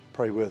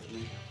pray with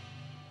me?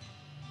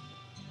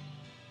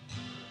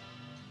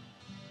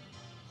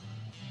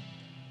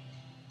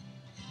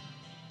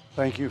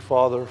 Thank you,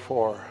 Father,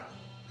 for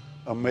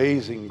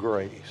amazing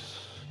grace.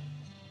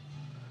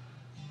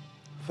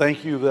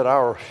 Thank you that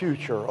our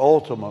future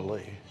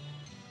ultimately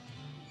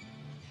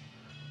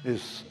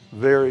is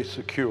very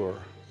secure,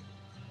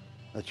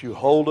 that you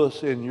hold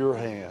us in your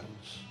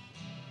hands.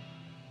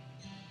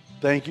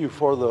 Thank you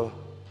for the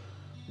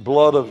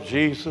blood of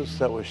Jesus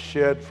that was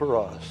shed for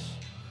us.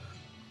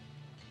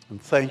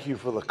 And thank you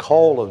for the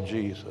call of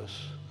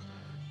Jesus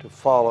to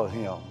follow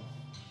him.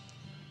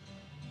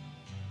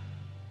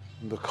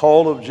 And the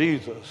call of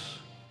Jesus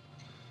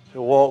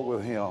to walk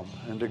with him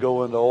and to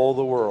go into all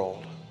the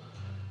world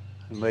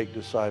and make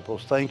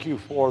disciples. Thank you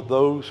for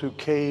those who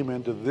came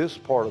into this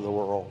part of the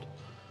world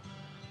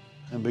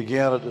and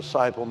began a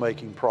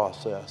disciple-making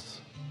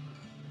process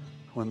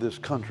when this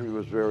country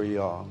was very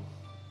young.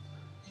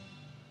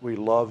 We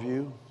love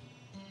you.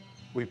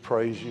 We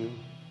praise you.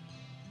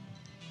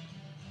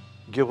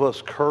 Give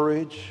us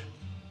courage.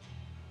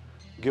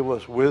 Give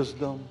us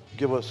wisdom.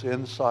 Give us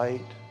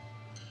insight.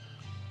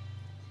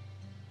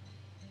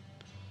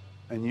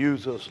 And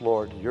use us,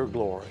 Lord, to your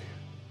glory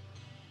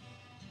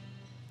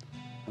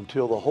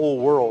until the whole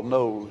world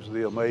knows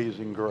the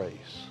amazing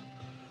grace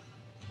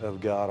of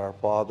God our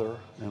Father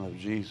and of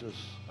Jesus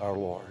our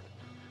Lord.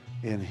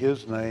 In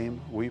his name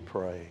we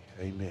pray.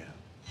 Amen.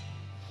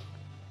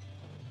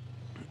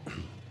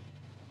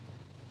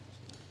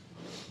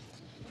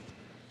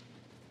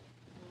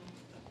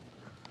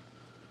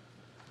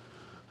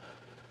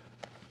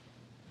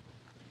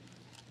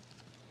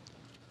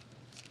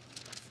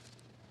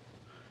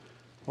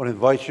 I want to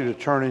invite you to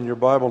turn in your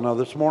Bible. Now,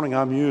 this morning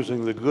I'm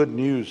using the Good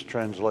News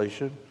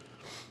translation.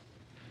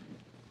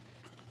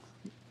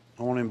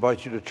 I want to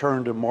invite you to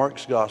turn to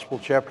Mark's Gospel,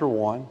 chapter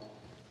 1.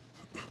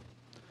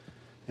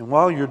 And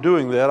while you're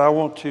doing that, I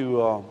want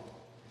to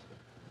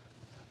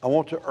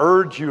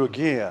urge you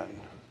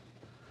again.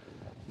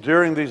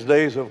 During these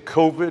days of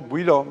COVID,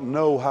 we don't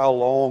know how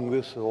long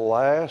this will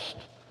last.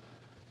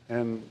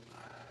 And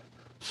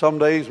some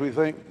days we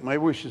think maybe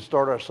we should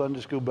start our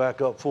Sunday school back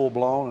up full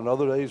blown, and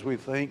other days we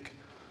think,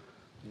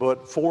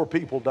 but 4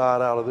 people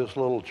died out of this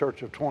little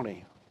church of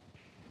 20.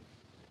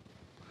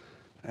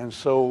 And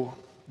so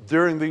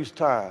during these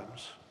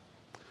times,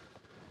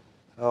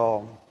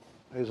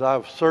 as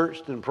I've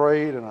searched and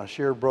prayed, and I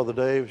shared Brother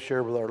Dave,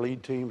 shared with our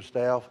lead team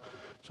staff,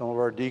 some of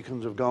our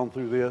deacons have gone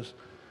through this.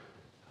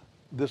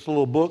 This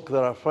little book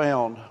that I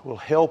found will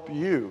help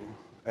you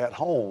at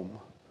home.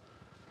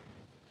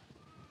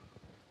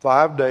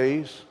 5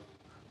 days,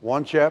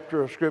 1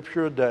 chapter of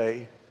Scripture a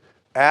day,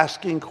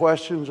 asking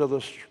questions of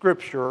the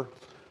Scripture,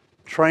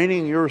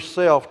 training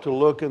yourself to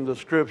look in the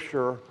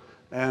Scripture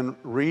and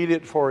read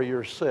it for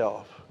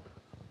yourself.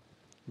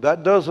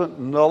 That doesn't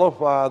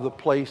nullify the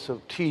place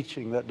of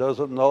teaching. That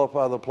doesn't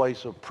nullify the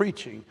place of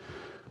preaching.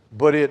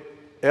 But it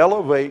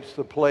elevates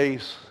the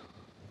place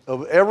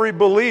of every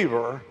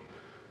believer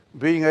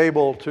being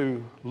able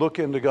to look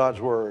into God's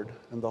Word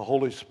and the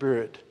Holy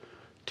Spirit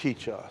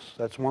teach us.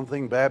 That's one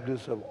thing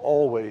Baptists have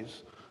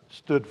always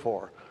stood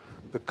for.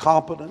 The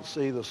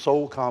competency, the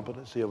sole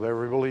competency of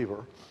every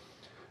believer.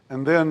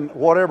 And then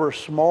whatever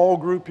small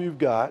group you've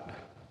got,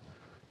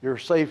 your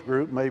safe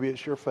group, maybe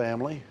it's your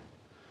family,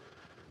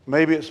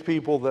 maybe it's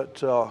people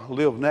that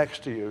live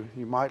next to you.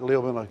 You might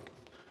live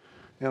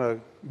in a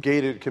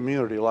gated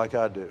community like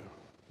I do,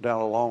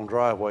 down a long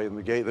driveway, and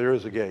the gate, there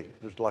is a gate.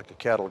 There's like a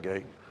cattle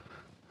gate.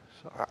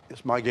 So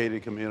it's my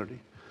gated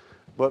community.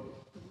 But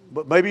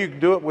maybe you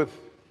can do it with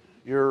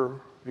your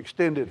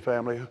extended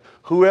family,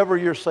 whoever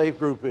your safe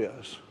group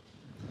is.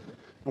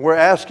 And we're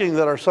asking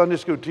that our Sunday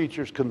school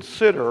teachers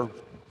consider.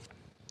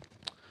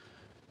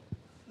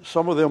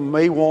 Some of them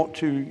may want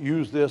to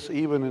use this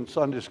even in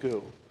Sunday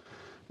school.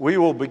 We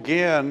will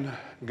begin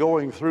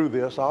going through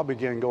this. I'll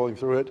begin going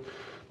through it.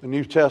 The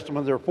New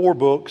Testament, there are 4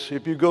 books.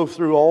 If you go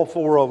through all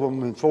 4 of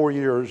them in 4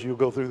 years, you'll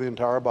go through the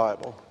entire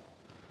Bible.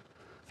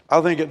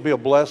 I think it'd be a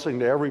blessing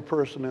to every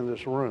person in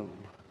this room.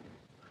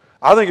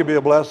 I think it'd be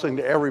a blessing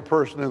to every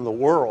person in the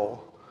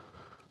world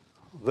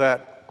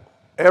that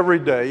every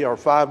day or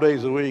 5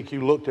 days a week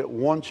you looked at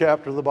 1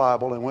 chapter of the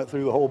Bible and went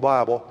through the whole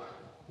Bible,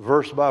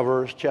 verse by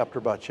verse, chapter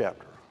by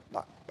chapter.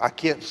 I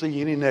can't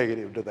see any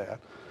negative to that.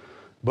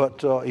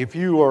 But if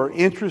you are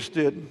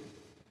interested,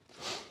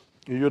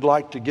 you'd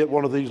like to get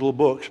one of these little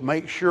books,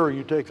 make sure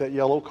you take that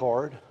yellow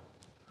card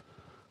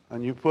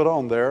and you put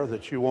on there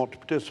that you want to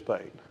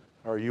participate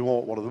or you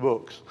want one of the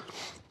books.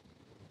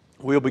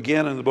 We'll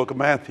begin in the book of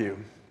Matthew.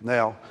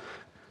 Now,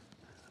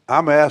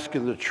 I'm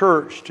asking the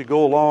church to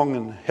go along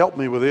and help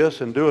me with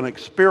this and do an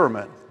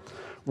experiment.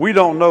 We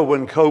don't know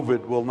when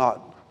COVID will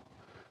not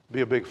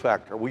be a big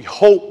factor. We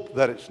hope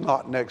that it's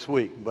not next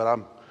week, but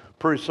I'm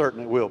pretty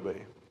certain it will be.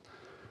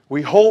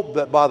 We hope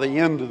that by the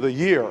end of the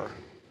year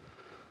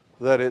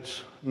that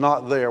it's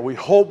not there. We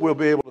hope we'll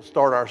be able to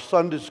start our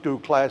Sunday school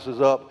classes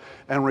up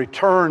and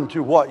return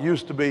to what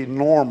used to be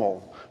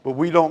normal, but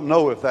we don't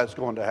know if that's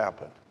going to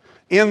happen.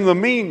 In the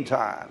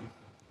meantime,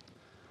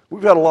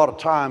 we've had a lot of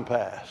time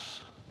pass.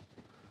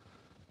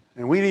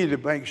 And we need to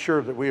make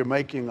sure that we are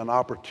making an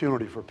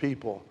opportunity for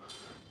people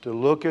to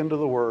look into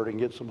the Word and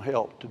get some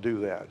help to do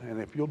that.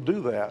 And if you'll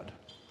do that,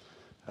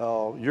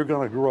 you're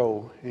going to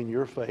grow in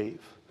your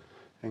faith,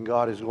 and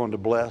God is going to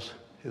bless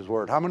His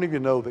Word. How many of you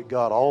know that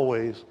God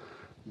always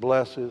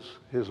blesses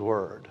His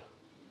Word?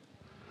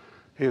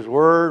 His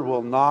Word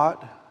will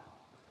not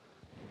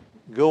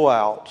go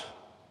out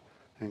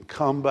and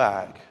come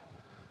back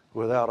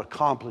without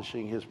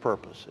accomplishing His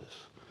purposes.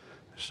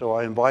 So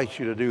I invite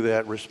you to do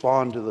that.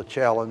 Respond to the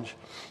challenge.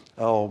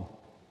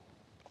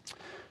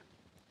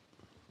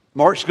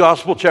 Mark's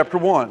Gospel, chapter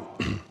 1.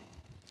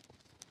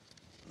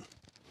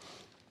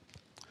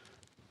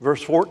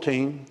 Verse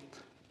 14.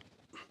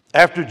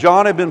 After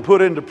John had been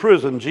put into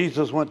prison,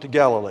 Jesus went to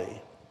Galilee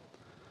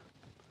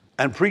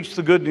and preached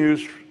the good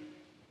news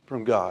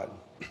from God.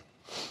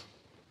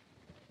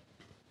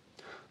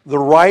 The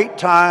right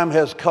time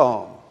has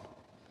come,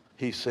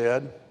 he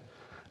said,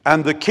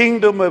 and the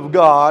kingdom of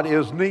God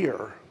is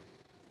near.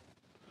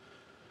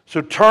 So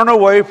turn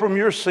away from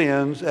your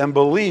sins and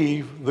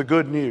believe the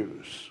good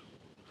news.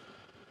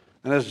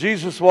 And as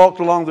Jesus walked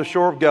along the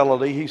shore of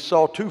Galilee, he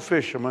saw two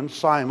fishermen,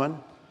 Simon.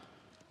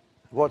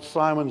 What's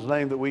Simon's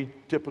name that we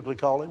typically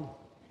call him?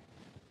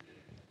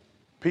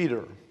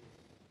 Peter.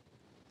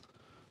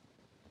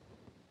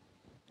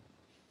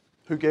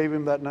 Who gave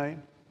him that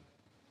name?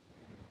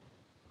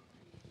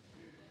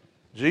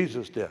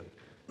 Jesus did.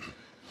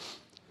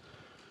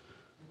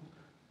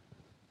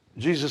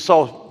 Jesus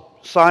saw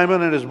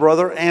Simon and his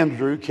brother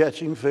Andrew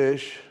catching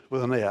fish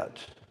with a net.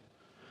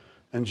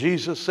 And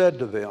Jesus said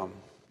to them,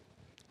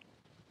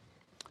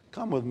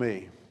 "Come with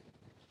me."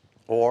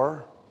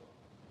 Or,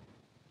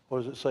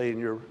 what does it say in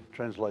your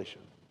translation?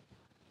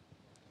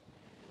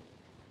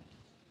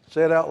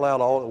 Say it out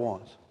loud all at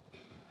once.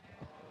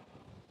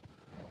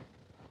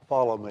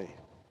 Follow me.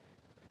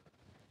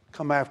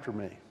 Come after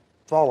me.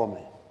 Follow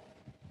me.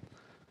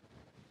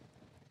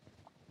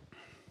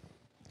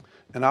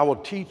 And I will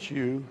teach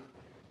you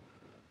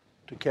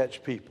to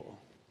catch people.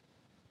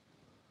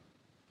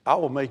 I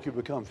will make you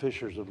become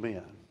fishers of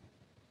men.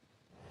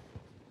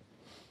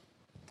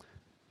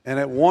 And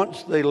at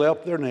once they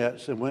left their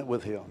nets and went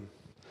with him.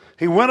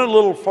 He went a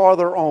little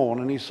farther on,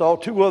 and he saw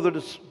two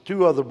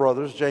other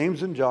brothers,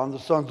 James and John, the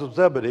sons of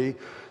Zebedee.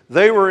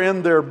 They were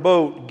in their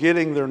boat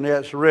getting their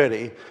nets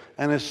ready.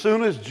 And as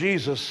soon as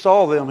Jesus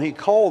saw them, he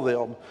called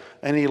them,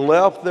 and they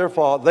left their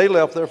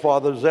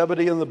father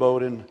Zebedee in the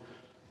boat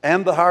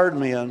and the hired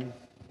men,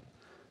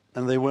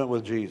 and they went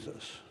with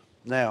Jesus.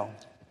 Now,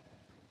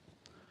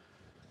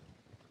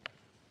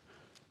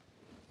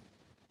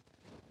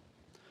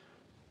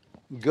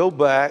 go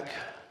back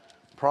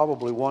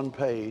probably one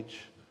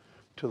page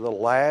to the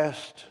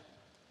last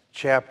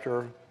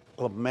chapter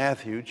of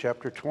Matthew,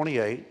 chapter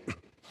 28.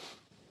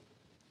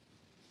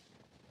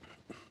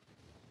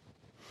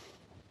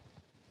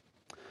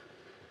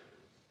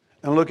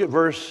 And look at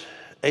verse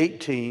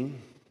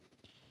 18.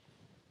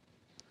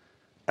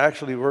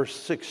 Actually, verse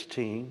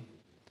 16.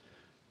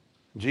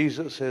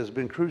 Jesus has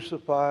been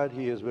crucified,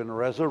 he has been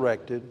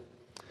resurrected,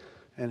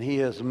 and he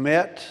has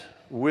met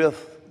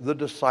with the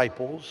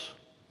disciples.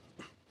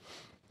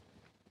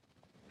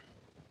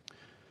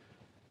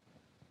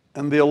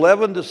 And the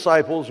 11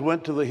 disciples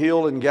went to the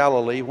hill in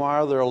Galilee. Why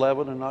are there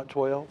 11 and not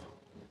 12?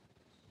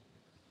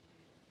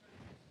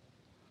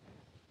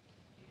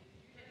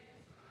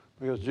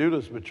 Because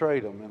Judas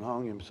betrayed him and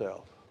hung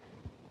himself.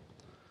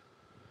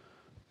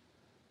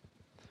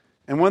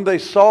 And when they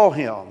saw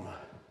him,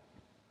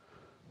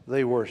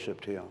 they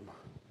worshiped him.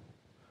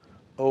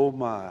 Oh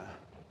my.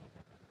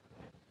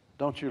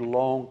 Don't you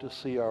long to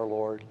see our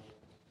Lord?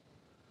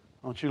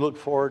 Don't you look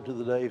forward to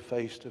the day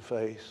face to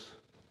face?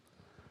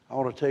 I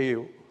want to tell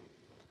you,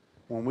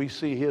 when we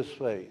see his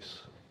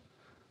face,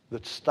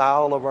 the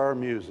style of our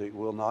music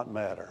will not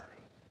matter.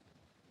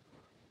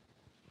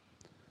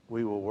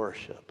 We will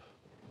worship.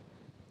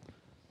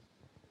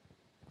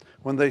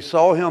 When they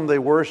saw him, they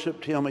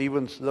worshiped him,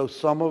 even though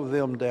some of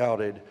them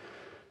doubted.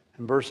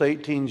 In verse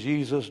 18,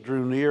 Jesus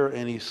drew near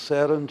and he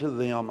said unto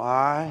them,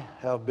 I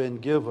have been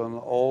given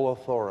all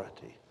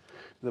authority.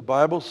 The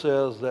Bible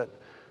says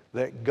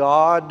that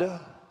God,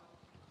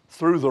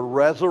 through the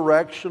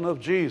resurrection of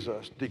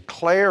Jesus,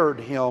 declared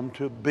him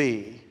to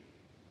be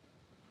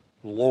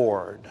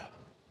Lord.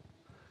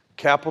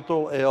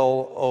 Capital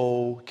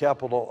L-O,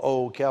 capital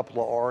O,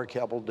 capital R,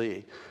 capital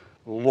D.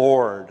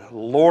 Lord,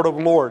 Lord of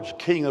lords,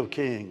 King of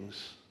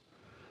kings,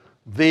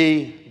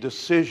 the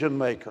decision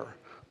maker,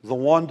 the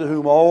one to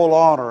whom all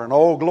honor and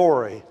all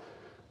glory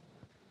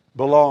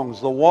belongs,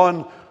 the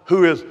one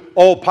who is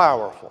all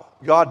powerful.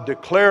 God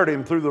declared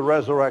him through the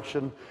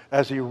resurrection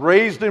as he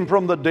raised him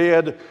from the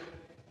dead,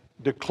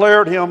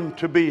 declared him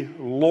to be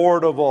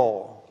Lord of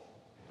all.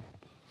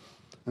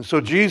 And so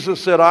Jesus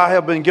said, I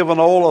have been given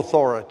all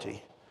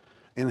authority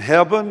in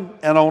heaven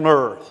and on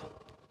earth.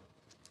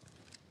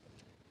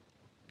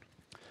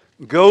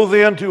 Go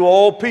then to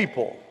all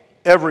people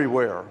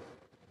everywhere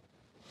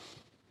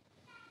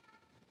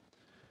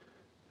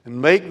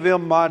and make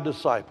them my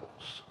disciples.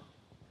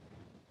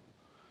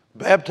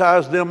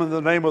 Baptize them in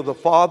the name of the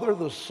Father,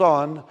 the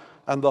Son,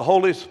 and the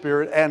Holy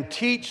Spirit, and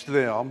teach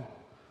them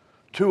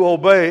to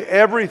obey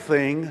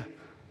everything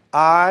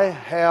I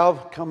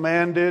have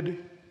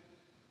commanded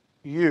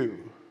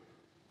you.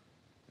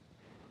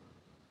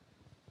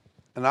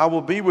 And I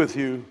will be with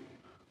you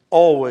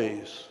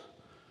always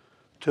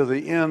to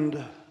the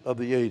end of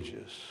the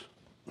ages.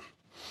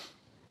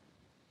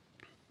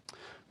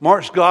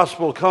 Mark's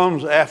gospel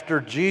comes after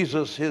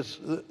Jesus.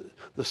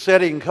 The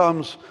setting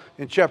comes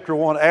in chapter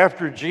 1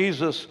 after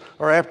Jesus,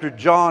 or after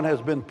John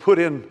has been put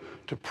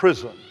into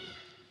prison.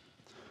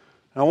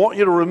 And I want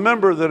you to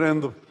remember that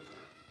in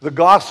the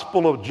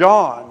Gospel of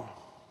John,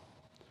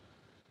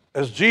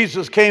 as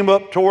Jesus came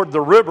up toward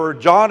the river,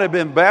 John had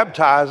been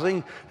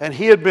baptizing, and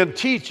he had been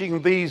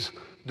teaching these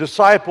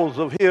disciples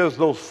of his,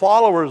 those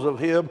followers of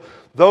him,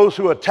 those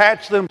who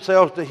attached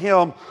themselves to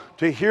him,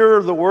 to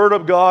hear the Word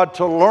of God,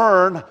 to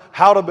learn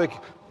how to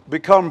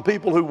become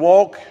people who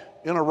walk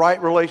in a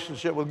right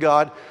relationship with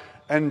God.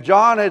 And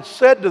John had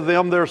said to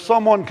them, there's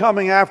someone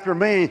coming after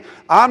me.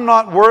 I'm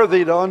not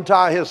worthy to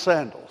untie his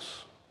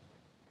sandals.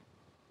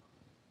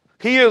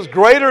 He is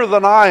greater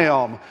than I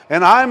am,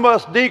 and I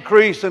must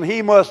decrease and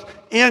he must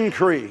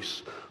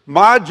increase.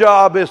 My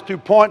job is to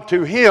point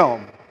to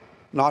him,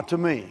 not to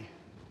me.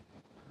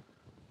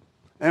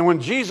 And when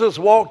Jesus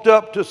walked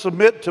up to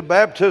submit to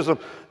baptism,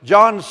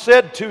 John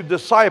said to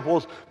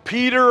disciples,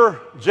 Peter,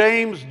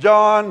 James,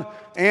 John,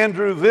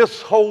 Andrew,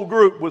 this whole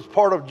group was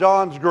part of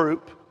John's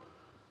group,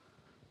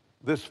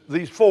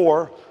 these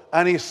four,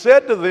 and he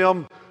said to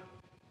them,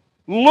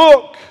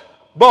 look,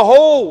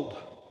 behold,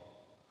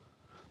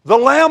 the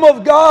Lamb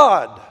of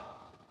God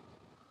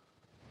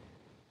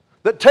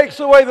that takes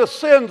away the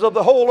sins of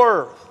the whole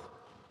earth.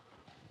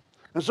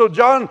 And so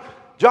John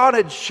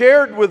had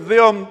shared with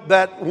them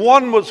that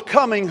one was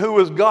coming who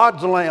was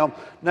God's Lamb.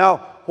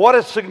 Now, what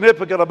is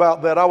significant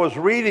about that? I was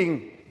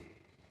reading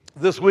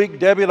this week,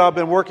 Debbie and I have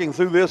been working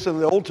through this in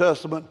the Old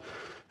Testament.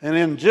 And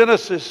in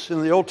Genesis,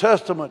 in the Old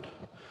Testament,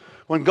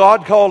 when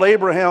God called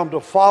Abraham to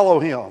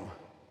follow him,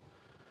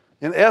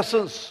 in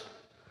essence,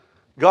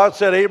 God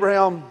said,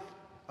 Abraham,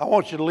 I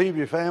want you to leave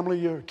your family,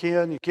 your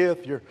kin, your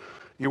kith,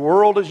 your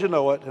world as you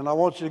know it, and I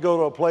want you to go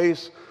to a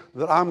place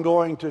that I'm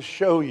going to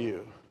show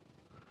you.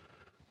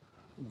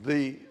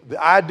 The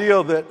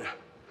idea that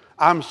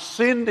I'm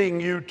sending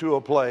you to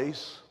a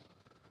place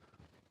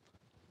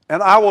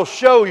and I will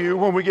show you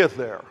when we get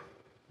there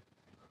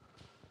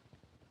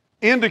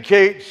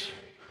indicates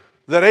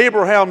that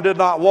Abraham did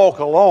not walk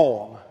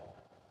alone.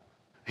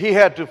 He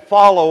had to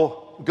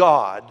follow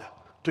God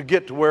to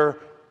get to where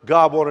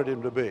God wanted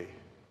him to be.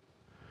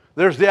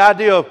 There's the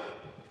idea of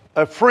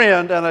a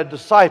friend and a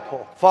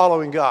disciple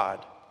following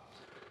God.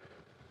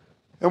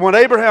 And when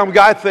Abraham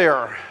got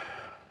there,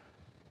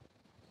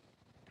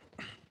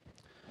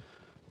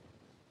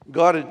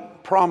 God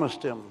had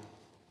promised him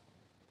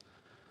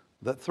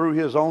that through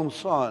his own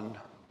son,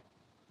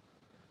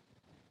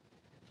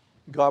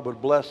 God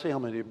would bless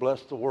him and he'd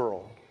bless the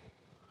world.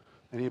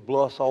 And he'd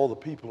bless all the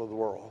people of the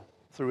world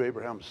through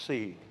Abraham's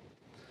seed.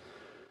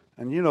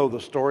 And you know the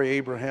story,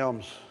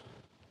 Abraham's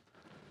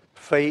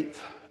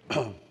faith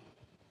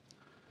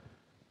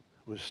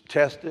was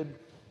tested.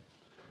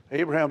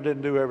 Abraham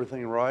didn't do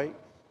everything right.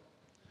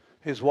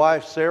 His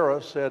wife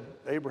Sarah said,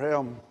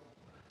 Abraham,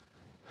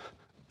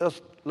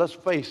 let's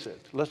face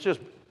it.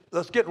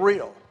 Let's get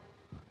real.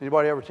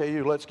 Anybody ever tell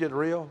you, let's get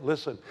real?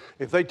 Listen,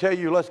 if they tell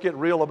you, let's get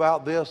real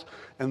about this,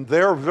 and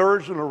their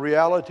version of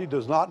reality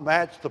does not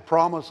match the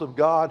promise of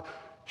God,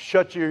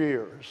 shut your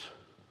ears.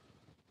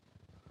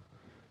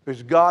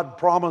 Because God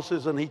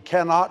promises, and he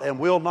cannot and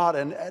will not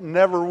and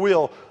never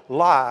will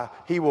lie.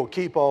 He will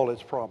keep all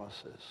his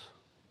promises.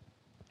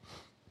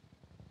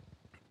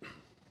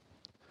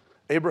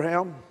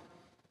 Abraham,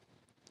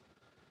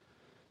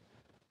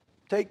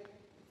 take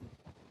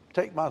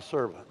my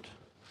servant.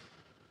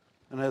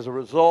 And as a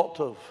result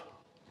of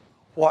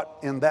what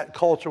in that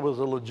culture was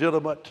a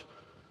legitimate,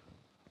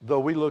 though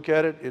we look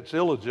at it, it's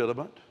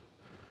illegitimate.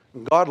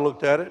 And God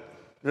looked at it,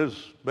 it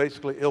was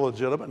basically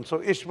illegitimate. And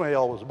so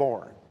Ishmael was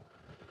born.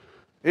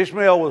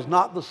 Ishmael was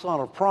not the son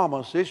of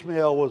promise.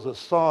 Ishmael was a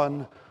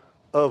son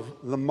of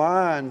the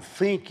mind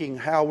thinking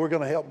how we're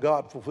going to help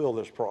God fulfill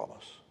this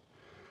promise.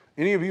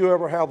 Any of you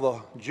ever have the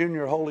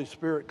junior Holy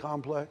Spirit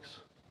complex?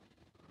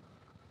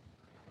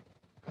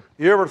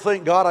 You ever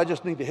think, God, I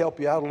just need to help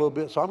you out a little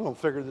bit, so I'm going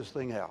to figure this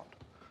thing out.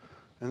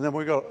 And then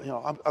we're going to,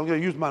 I'm going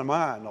to use my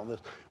mind on this.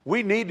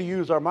 We need to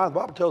use our mind. The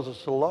Bible tells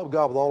us to love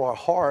God with all our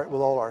heart,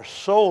 with all our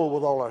soul,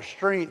 with all our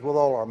strength, with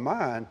all our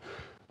mind.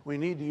 We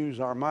need to use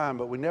our mind,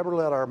 but we never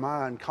let our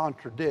mind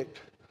contradict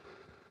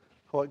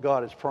what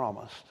God has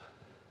promised.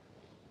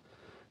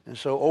 And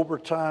so over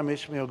time,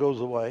 Ishmael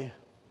goes away.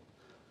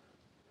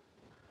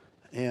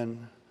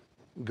 And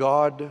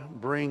God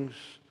brings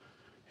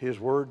his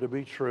word to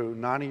be true.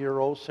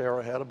 90-year-old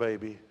Sarah had a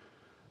baby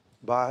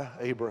by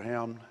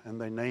Abraham,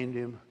 and they named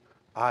him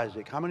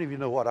Isaac. How many of you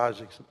know what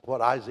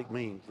Isaac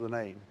means, the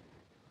name?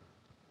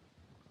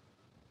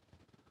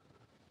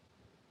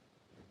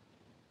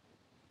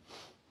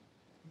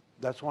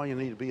 That's why you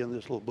need to be in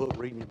this little book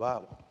reading your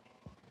Bible.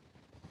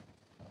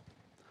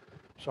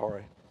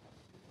 Sorry.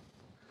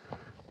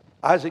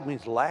 Isaac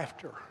means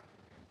laughter.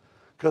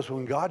 Because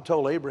when God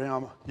told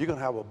Abraham, you're going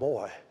to have a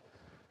boy,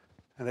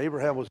 and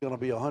Abraham was going to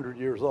be 100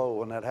 years old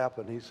when that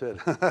happened, he said,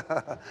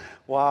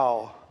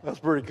 wow, that's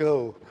pretty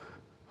cool.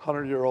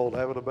 100-year-old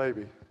having a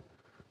baby.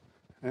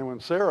 And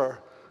when Sarah,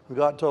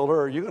 God told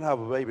her, you're going to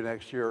have a baby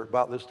next year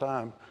about this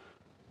time,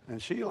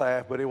 and she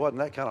laughed, but it wasn't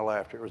that kind of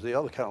laughter. It was the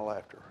other kind of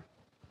laughter.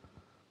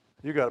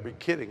 You got to be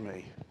kidding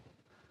me.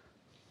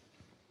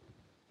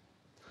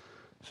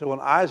 So when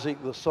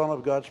Isaac, the son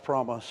of God's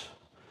promise,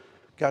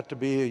 got to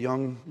be a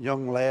young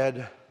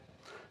lad,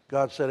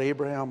 God said,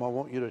 Abraham, I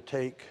want you to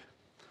take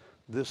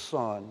this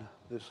son,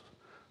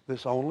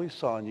 this only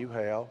son you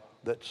have,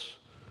 that's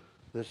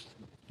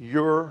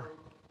your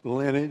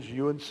lineage,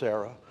 you and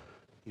Sarah,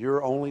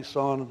 your only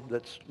son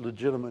that's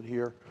legitimate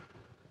here,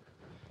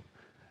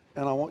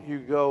 and I want you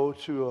to go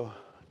to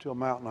a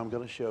mountain I'm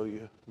going to show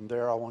you, and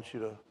there I want you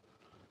to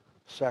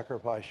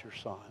sacrifice your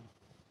son.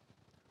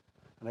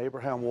 And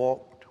Abraham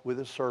walked with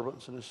his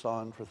servants and his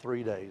son for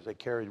 3 days. They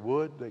carried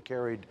wood, they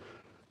carried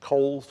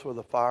coals for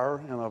the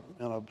fire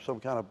in some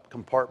kind of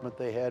compartment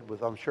they had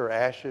with, I'm sure,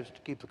 ashes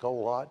to keep the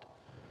coal hot.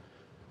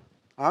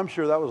 I'm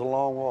sure that was a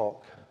long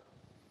walk.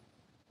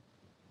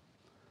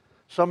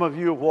 Some of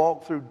you have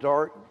walked through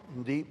dark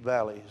and deep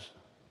valleys,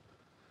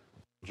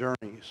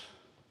 journeys,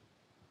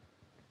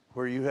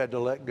 where you had to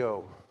let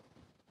go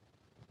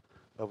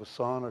of a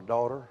son or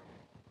daughter,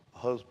 a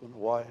husband, a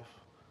wife,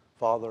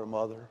 father, a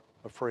mother,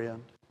 a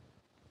friend.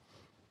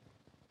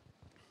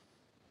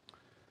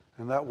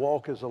 And that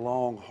walk is a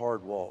long,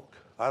 hard walk.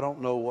 I don't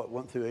know what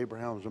went through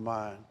Abraham's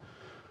mind.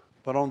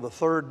 But on the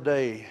third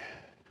day,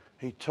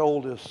 he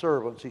told his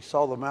servants, he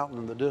saw the mountain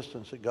in the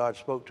distance that God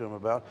spoke to him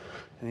about,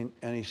 and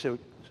he said,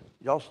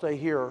 y'all stay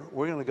here.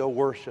 We're going to go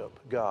worship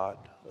God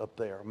up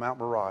there, Mount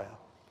Moriah.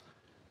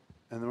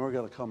 And then we're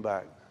going to come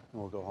back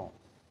and we'll go home.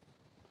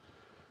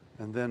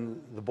 And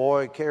then the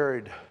boy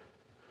carried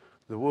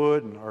the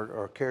wood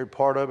or carried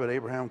part of it.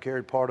 Abraham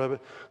carried part of it.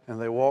 And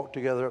they walked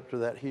together up to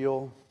that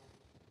hill.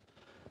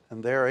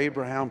 And there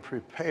Abraham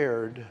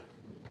prepared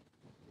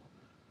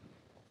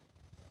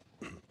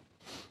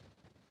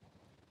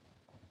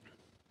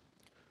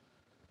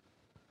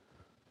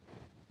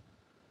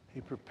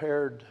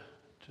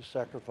to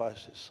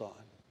sacrifice his son.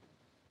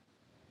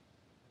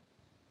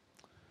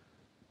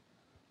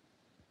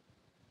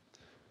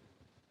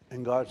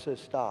 And God said,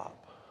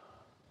 stop.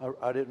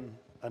 I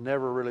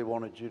never really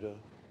wanted you to,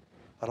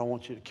 I don't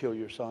want you to kill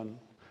your son.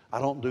 I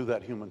don't do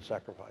that human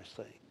sacrifice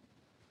thing.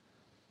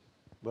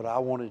 But I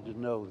wanted to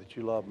know that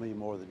you love me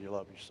more than you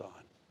love your son.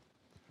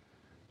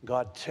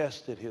 God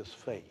tested his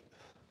faith.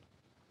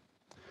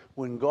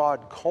 When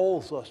God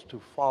calls us to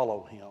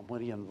follow him, when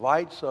he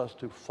invites us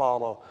to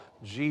follow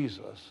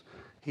Jesus,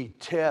 he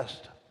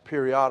tests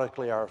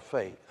periodically our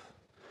faith.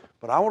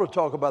 But I want to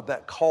talk about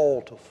that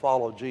call to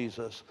follow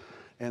Jesus.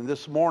 And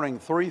this morning,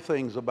 3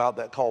 things about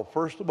that call.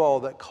 First of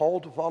all, that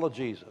call to follow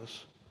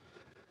Jesus.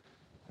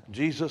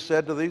 Jesus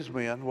said to these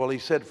men, well, he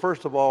said,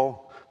 first of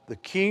all, the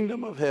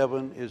kingdom of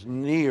heaven is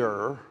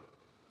near,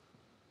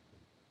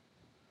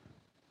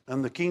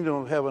 and the kingdom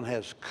of heaven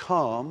has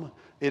come.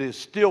 It is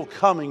still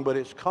coming, but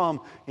it's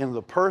come in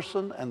the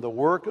person and the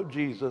work of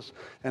Jesus.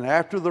 And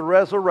after the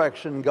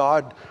resurrection,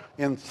 God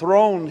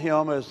enthroned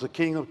him as the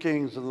King of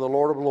Kings and the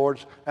Lord of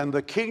Lords. And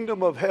the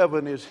kingdom of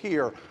heaven is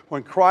here.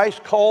 When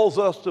Christ calls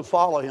us to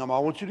follow him, I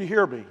want you to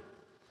hear me.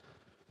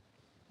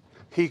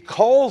 He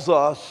calls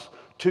us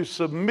to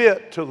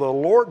submit to the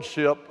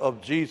lordship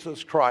of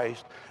Jesus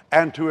Christ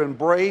and to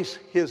embrace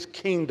his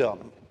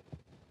kingdom.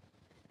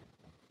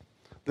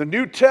 The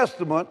New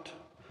Testament,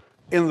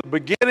 in the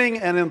beginning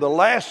and in the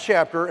last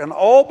chapter and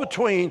all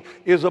between,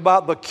 is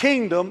about the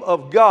kingdom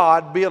of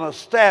God being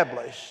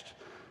established.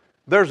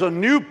 There's a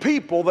new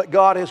people that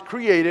God has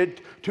created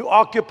to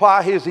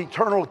occupy his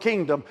eternal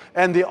kingdom.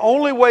 And the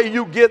only way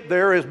you get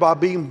there is by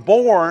being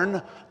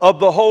born of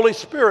the Holy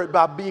Spirit,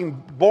 by being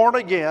born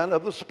again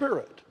of the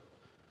Spirit.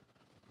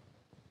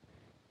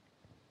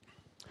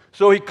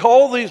 So he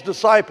called these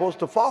disciples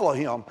to follow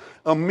him.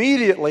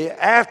 Immediately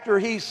after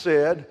he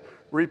said,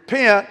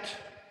 repent,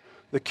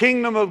 the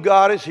kingdom of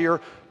God is here.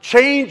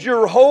 Change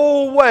your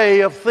whole way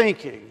of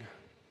thinking.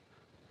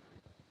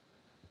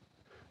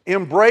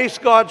 Embrace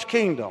God's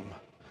kingdom.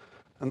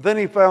 And then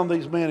he found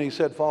these men. He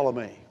said, follow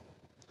me.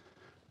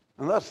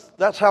 And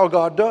that's how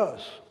God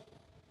does.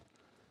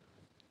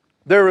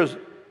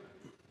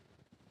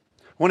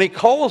 When he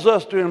calls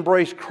us to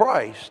embrace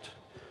Christ,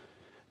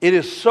 it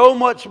is so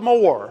much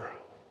more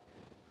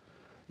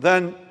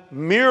than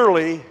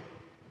merely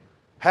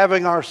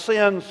having our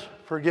sins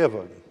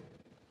forgiven.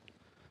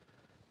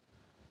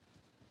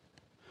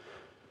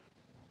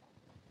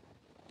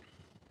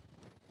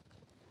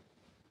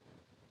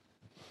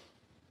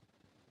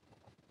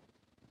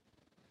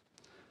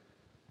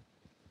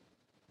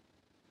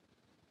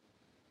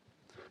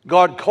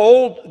 God's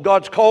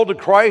call to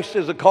Christ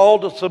is a call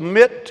to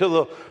submit to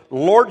the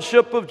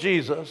lordship of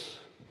Jesus,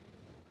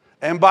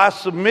 and by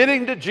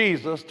submitting to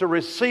Jesus, to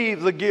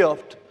receive the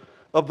gift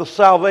of the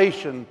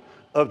salvation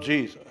of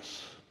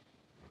Jesus.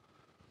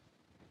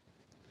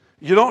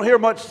 You don't hear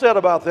much said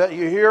about that.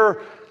 You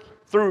hear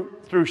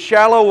through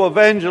shallow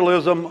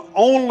evangelism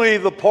only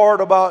the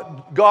part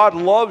about God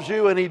loves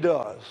you, and He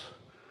does.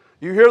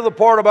 You hear the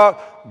part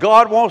about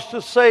God wants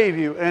to save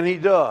you, and He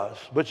does.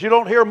 But you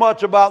don't hear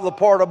much about the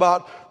part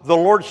about the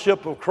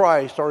Lordship of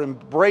Christ or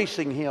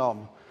embracing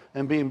Him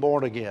and being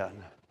born again.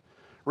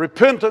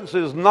 Repentance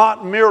is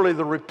not merely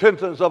the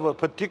repentance of a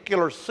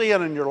particular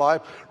sin in your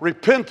life.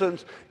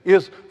 Repentance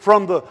is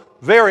from the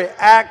very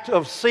act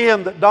of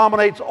sin that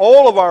dominates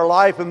all of our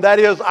life, and that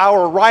is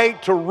our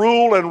right to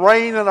rule and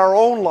reign in our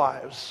own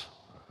lives.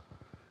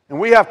 And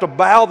we have to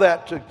bow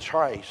that to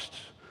Christ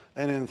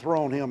and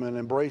enthrone Him and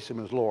embrace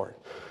Him as Lord.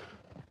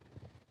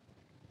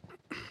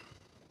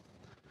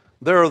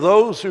 There are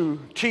those who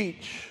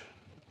teach,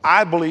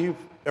 I believe,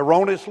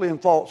 erroneously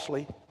and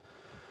falsely,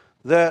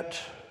 that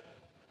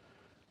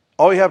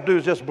all you have to do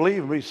is just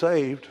believe and be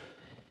saved.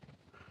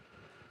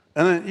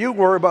 And then you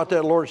worry about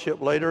that lordship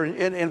later.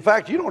 And in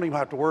fact, you don't even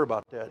have to worry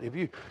about that.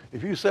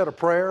 If you said a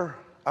prayer,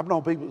 I've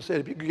known people that said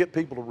if you could get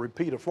people to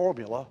repeat a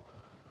formula.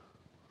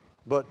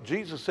 But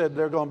Jesus said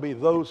there are going to be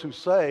those who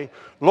say,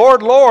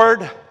 Lord,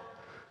 Lord,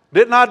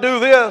 didn't I do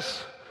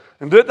this?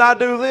 And didn't I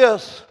do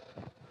this?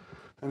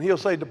 And He'll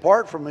say,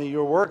 depart from me,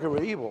 you're a worker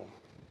of evil.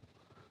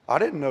 I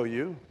didn't know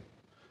you.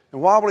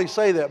 And why would He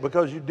say that?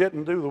 Because you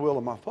didn't do the will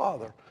of my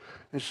Father.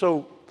 And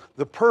so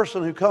the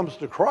person who comes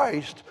to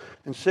Christ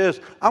and says,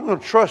 I'm going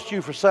to trust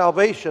you for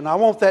salvation. I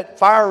want that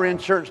fire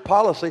insurance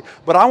policy,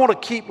 but I want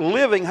to keep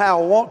living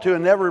how I want to,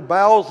 and never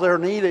bows their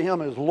knee to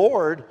Him as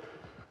Lord.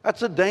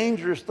 That's a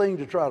dangerous thing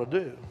to try to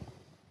do.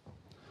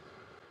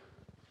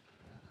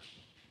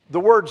 The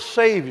word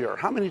Savior,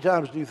 how many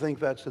times do you think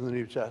that's in the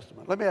New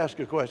Testament? Let me ask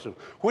you a question.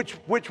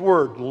 Which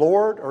word,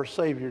 Lord or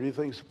Savior, do you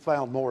think is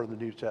found more in the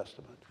New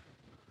Testament?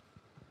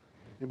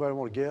 Anybody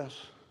want to guess?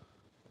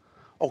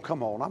 Oh,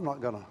 come on, we're not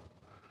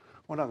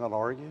going to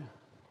argue.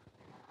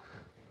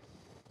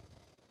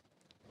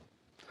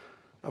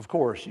 Of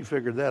course, you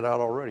figured that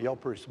out already. Y'all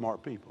pretty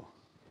smart people.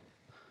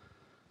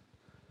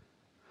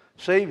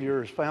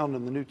 Savior is found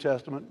in the New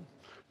Testament,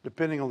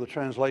 depending on the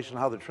translation,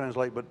 how they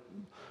translate, but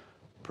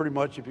pretty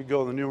much if you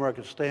go in the New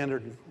American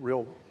Standard,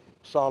 real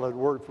solid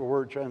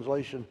word-for-word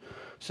translation,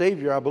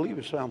 Savior, I believe,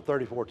 is found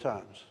 34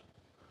 times.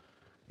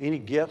 Any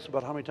guess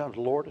about how many times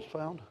Lord is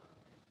found?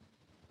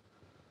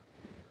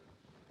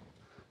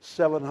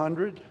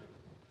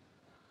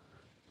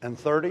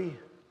 730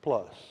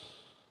 plus.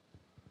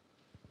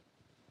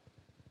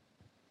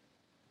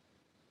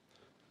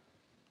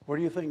 Where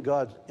do you think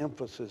God's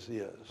emphasis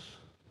is?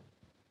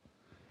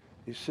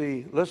 You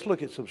see, let's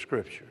look at some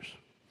scriptures.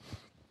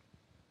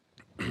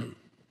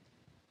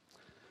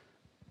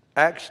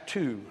 Acts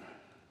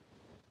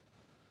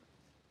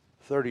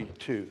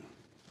 2:32.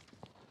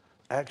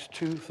 Acts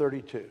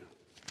 2:32.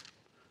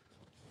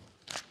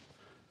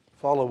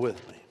 Follow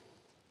with me.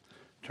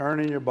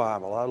 Turn in your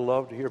Bible. I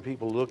love to hear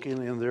people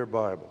looking in their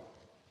Bible.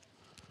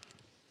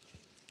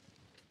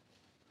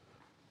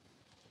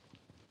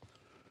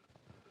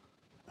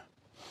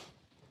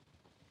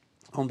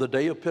 On the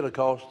day of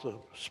Pentecost, the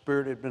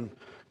Spirit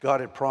God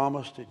had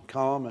promised it'd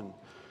come,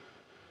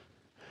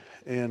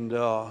 and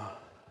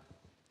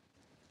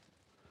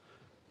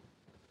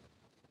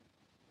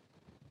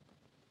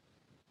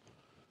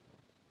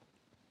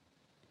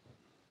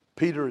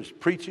Peter is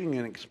preaching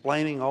and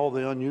explaining all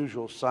the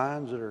unusual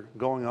signs that are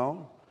going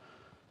on.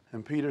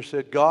 And Peter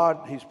said,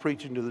 he's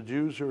preaching to the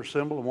Jews who are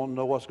assembled and want to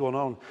know what's going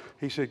on.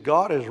 He said,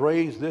 God has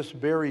raised this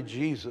very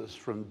Jesus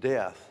from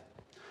death.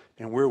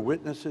 And we're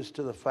witnesses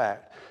to the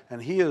fact.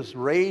 And He has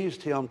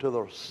raised Him to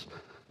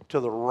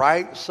the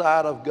right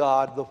side of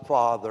God the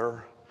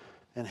Father,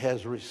 and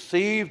has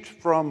received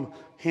from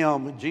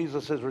Him,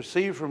 Jesus has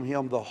received from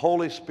Him the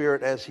Holy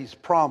Spirit as He's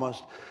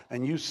promised.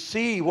 And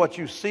what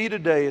you see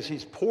today is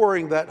He's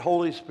pouring that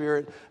Holy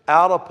Spirit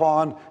out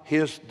upon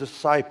His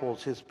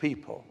disciples, His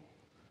people.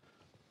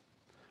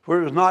 For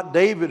it was not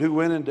David who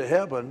went into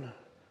heaven,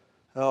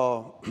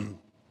 but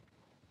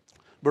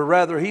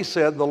rather he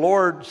said, the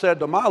Lord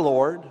said to my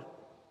Lord,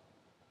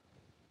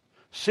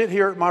 sit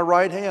here at my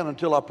right hand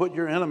until I put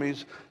your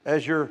enemies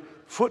as your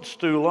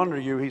footstool under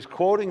you. He's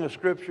quoting a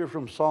scripture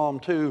from Psalm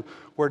 2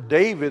 where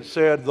David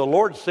said, the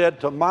Lord said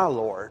to my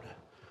Lord.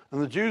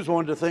 And the Jews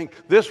wanted to think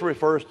this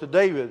refers to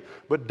David.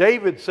 But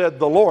David said,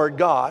 the Lord,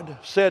 God,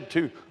 said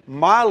to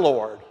my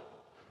Lord.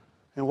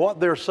 And what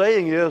they're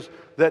saying is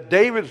that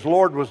David's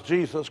Lord was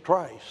Jesus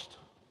Christ.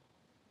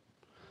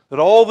 That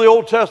all the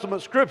Old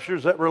Testament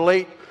scriptures that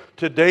relate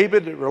to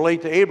David, that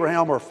relate to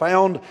Abraham, are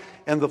found,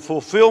 and the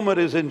fulfillment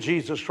is in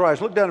Jesus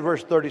Christ. Look down at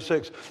verse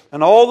 36.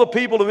 And all the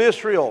people of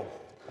Israel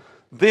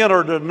then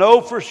are to know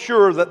for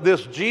sure that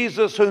this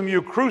Jesus whom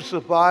you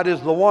crucified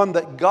is the one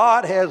that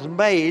God has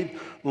made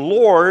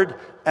Lord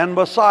and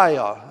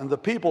Messiah. And the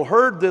people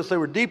heard this, they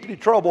were deeply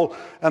troubled,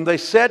 and they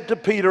said to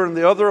Peter and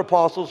the other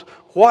apostles,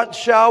 what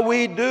shall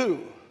we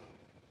do?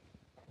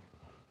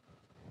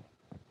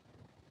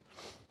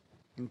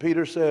 And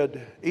Peter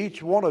said,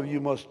 each one of you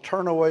must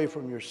turn away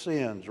from your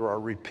sins, or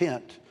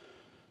repent,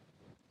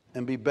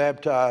 and be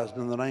baptized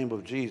in the name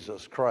of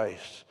Jesus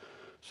Christ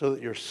so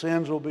that your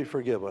sins will be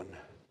forgiven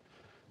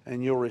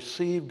and you'll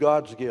receive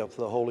God's gift,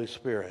 the Holy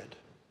Spirit.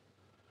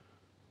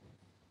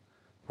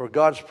 For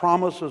God's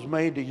promise is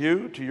made to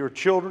you, to your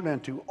children,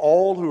 and to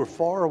all who are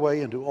far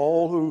away, and to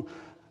all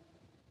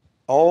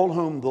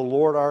whom the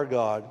Lord our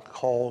God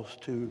calls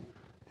to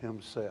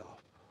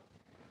himself.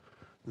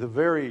 The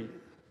very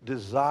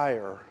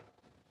desire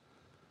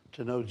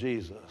to know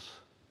Jesus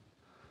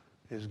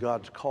is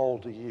God's call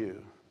to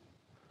you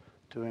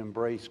to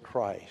embrace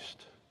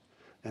Christ.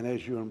 And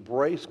as you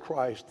embrace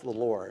Christ the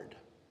Lord,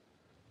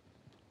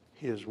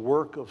 his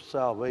work of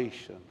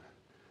salvation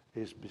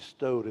is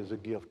bestowed as a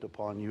gift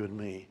upon you and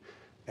me.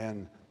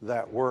 And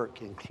that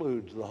work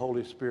includes the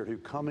Holy Spirit who,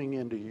 coming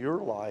into your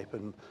life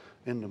and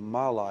into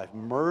my life,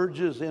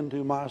 merges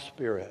into my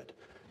spirit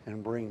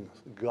and brings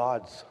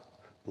God's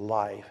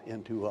life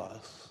into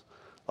us.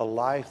 A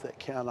life that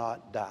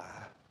cannot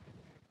die.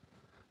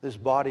 This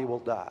body will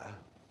die.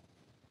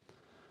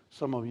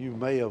 Some of you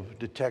may have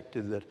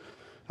detected that,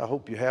 I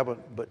hope you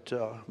haven't, but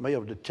may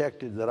have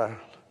detected that I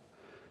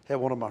have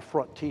one of my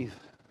front teeth,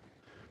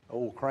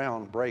 old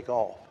crown, break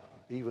off,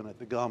 even at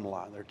the gum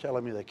line. They're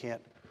telling me they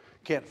can't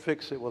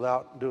fix it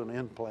without doing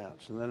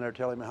implants. And then they're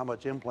telling me how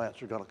much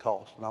implants are going to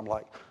cost. And I'm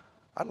like,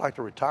 I'd like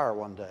to retire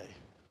one day.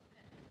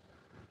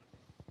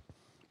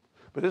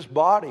 But this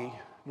body,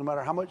 no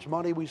matter how much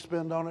money we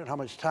spend on it, how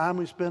much time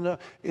we spend on it,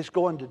 it's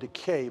going to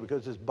decay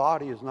because this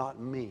body is not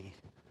me.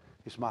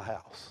 It's my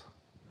house.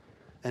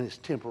 And it's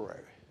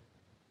temporary.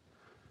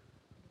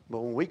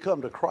 But when we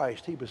come to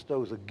Christ, he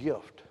bestows a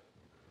gift.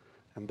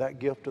 And that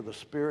gift of the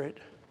Spirit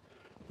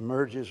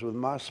merges with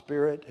my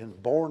spirit,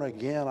 and born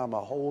again, I'm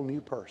a whole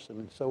new person.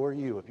 And so are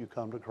you if you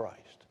come to Christ.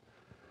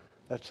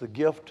 That's the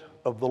gift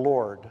of the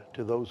Lord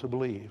to those who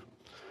believe.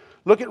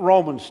 Look at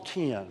Romans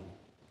 10,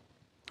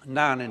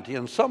 9 and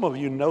 10. Some of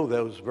you know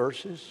those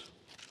verses,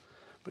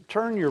 but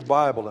turn your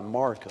Bible and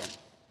mark them.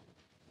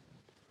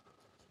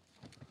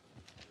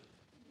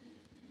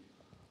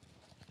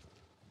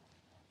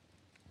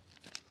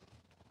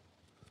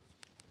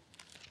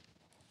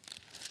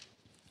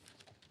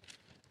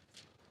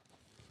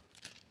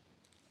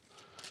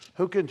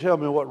 Who can tell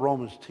me what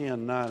Romans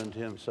 10, 9 and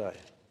 10 say?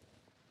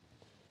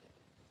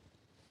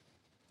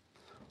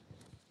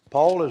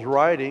 Paul is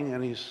writing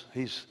and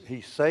he's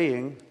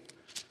saying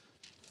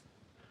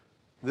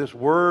this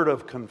word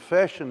of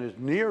confession is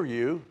near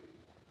you.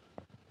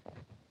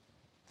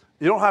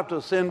 You don't have to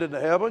ascend into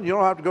heaven. You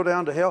don't have to go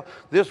down to hell.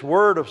 This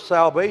word of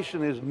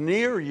salvation is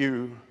near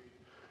you.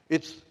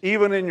 It's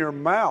even in your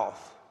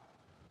mouth.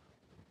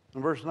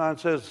 And verse 9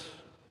 says,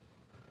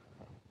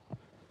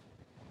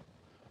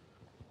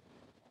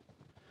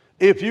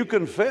 if you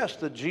confess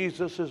that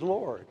Jesus is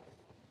Lord.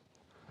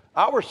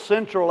 Our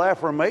central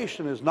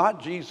affirmation is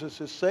not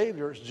Jesus is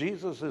Savior, it's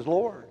Jesus is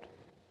Lord.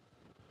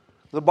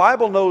 The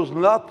Bible knows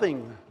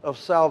nothing of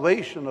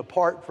salvation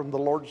apart from the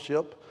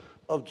Lordship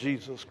of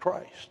Jesus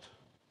Christ.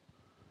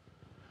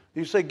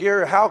 You say,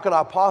 Gary, how could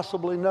I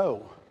possibly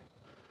know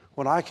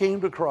when I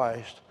came to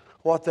Christ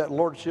what that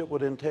Lordship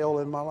would entail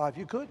in my life?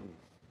 You couldn't.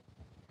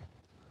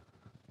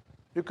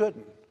 You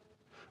couldn't.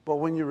 But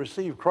when you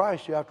receive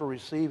Christ, you have to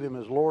receive him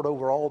as Lord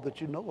over all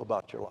that you know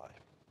about your life.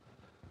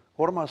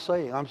 What am I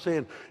saying? I'm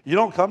saying you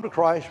don't come to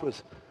Christ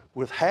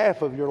with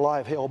half of your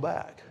life held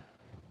back.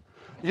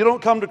 You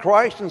don't come to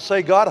Christ and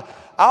say, God,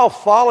 I'll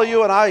follow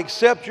you and I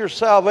accept your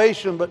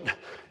salvation, but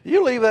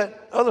you leave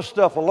that other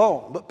stuff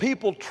alone. But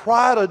people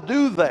try to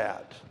do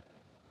that.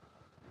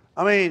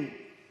 I mean,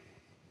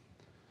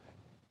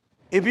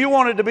 if you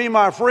wanted to be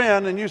my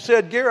friend and you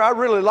said, Gary, I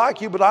really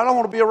like you, but I don't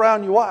want to be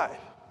around your wife.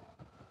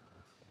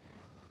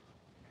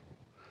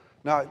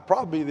 Now, it'd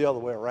probably be the other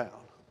way around,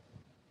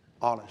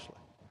 honestly.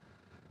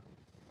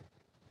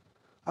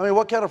 I mean,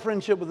 what kind of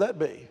friendship would that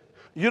be?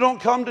 You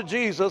don't come to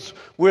Jesus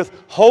with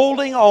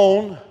holding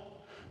on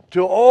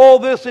to all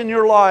this in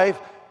your life.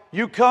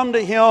 You come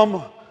to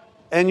him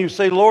and you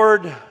say,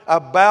 Lord, I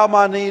bow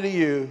my knee to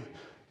you.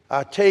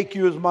 I take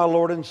you as my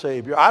Lord and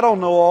Savior. I don't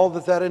know all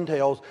that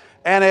entails.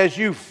 And as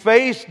you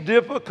face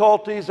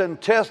difficulties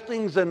and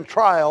testings and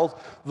trials,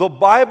 the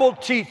Bible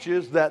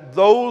teaches that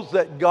those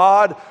that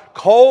God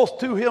calls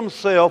to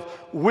himself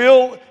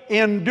will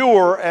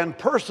endure and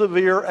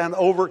persevere and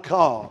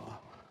overcome.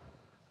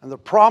 And the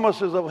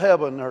promises of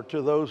heaven are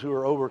to those who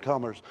are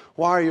overcomers.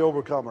 Why are you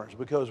overcomers?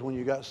 Because when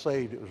you got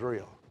saved, it was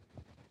real.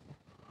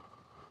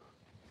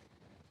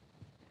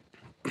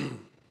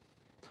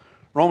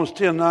 Romans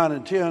 10, 9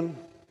 and 10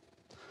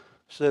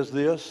 says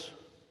this.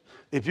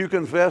 If you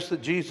confess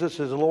that Jesus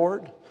is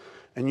Lord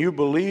and you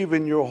believe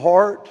in your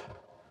heart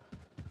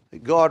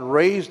that God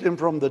raised him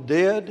from the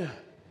dead,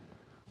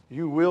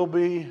 you will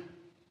be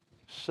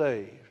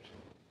saved.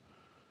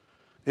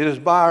 It is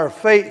by our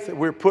faith that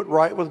we're put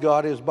right with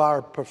God. It is by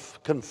our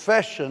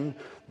confession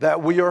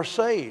that we are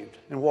saved.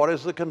 And what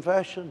is the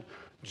confession?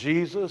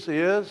 Jesus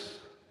is.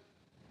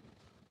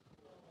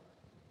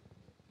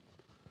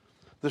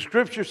 The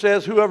scripture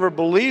says whoever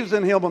believes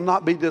in him will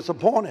not be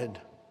disappointed.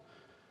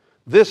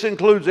 This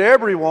includes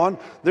everyone.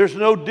 There's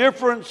no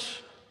difference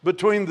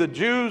between the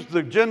Jews,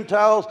 the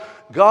Gentiles.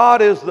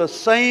 God is the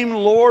same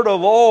Lord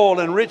of all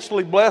and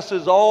richly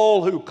blesses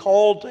all who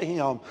call to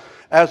Him.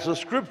 As the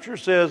Scripture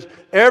says,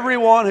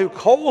 everyone who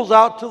calls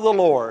out to the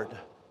Lord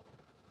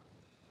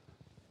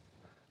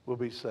will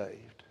be saved.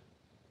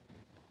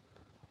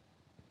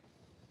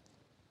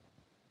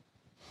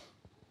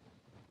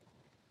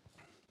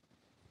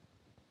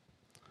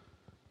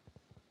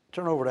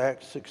 Turn over to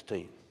Acts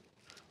 16,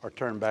 or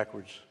turn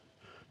backwards,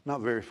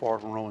 not very far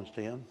from Romans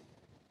 10.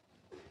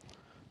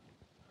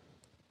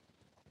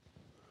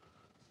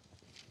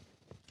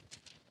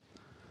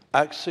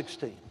 Acts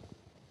 16.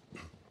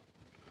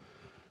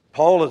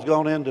 Paul has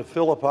gone into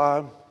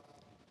Philippi.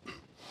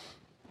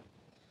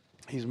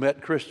 He's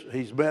met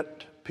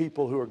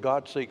people who are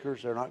God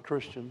seekers. They're not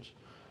Christians.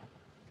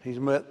 He's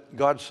met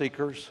God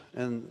seekers,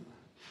 and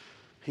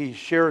he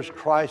shares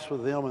Christ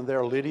with them. And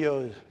there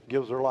Lydia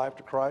gives her life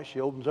to Christ. She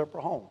opens up her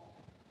home.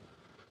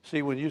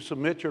 See, when you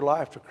submit your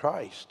life to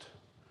Christ,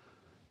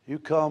 you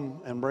come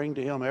and bring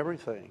to Him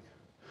everything.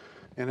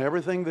 And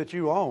everything that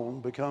you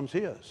own becomes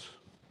His.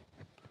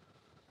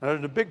 Now,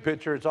 in the big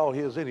picture, it's all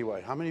His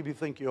anyway. How many of you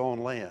think you own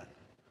land?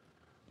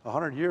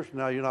 100 years from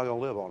now, you're not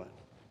going to live on it.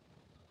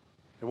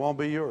 It won't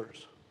be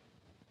yours.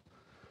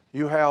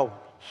 You have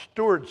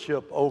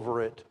stewardship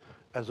over it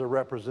as a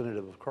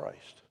representative of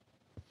Christ.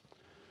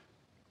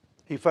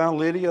 He found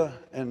Lydia,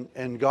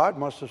 and God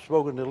must have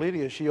spoken to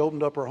Lydia. She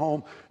opened up her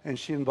home, and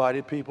she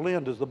invited people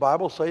in. Does the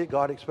Bible say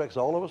God expects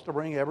all of us to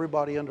bring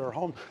everybody into our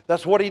home?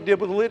 That's what He did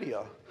with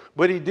Lydia.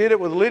 But He did it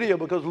with Lydia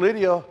because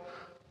Lydia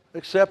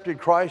accepted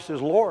Christ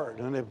as Lord.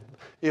 And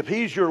if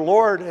He's your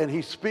Lord and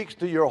He speaks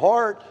to your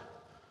heart,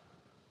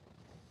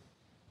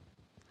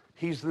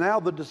 He's now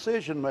the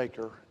decision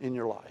maker in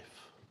your life.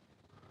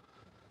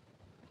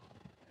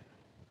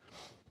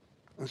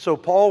 And so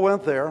Paul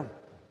went there.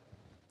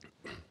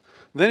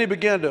 Then he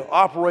began to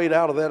operate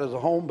out of that as a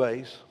home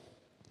base.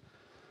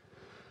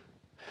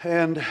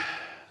 And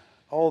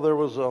there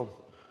was a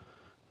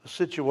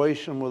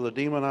situation with a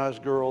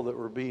demonized girl that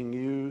were being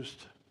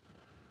used.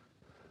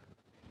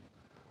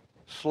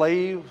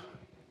 Slave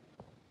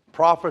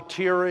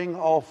profiteering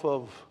off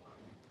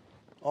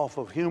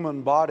of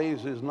human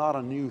bodies is not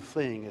a new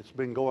thing. It's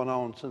been going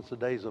on since the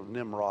days of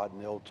Nimrod in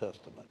the Old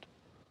Testament.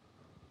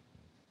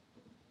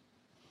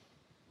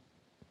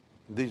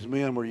 These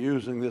men were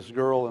using this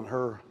girl and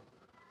her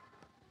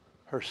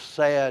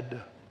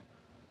sad,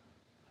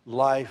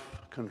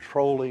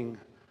 life-controlling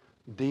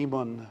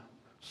demon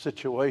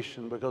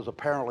situation because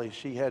apparently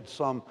she had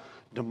some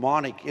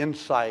demonic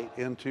insight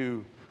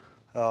into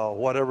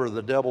whatever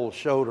the devil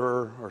showed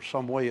her, or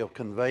some way of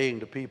conveying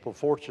to people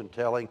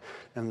fortune-telling,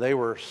 and they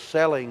were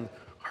selling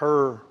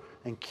her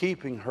and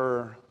keeping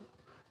her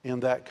in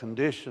that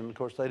condition. Of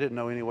course, they didn't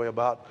know any way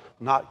about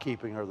not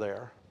keeping her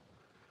there.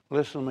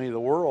 Listen to me, the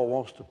world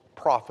wants to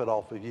profit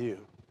off of you.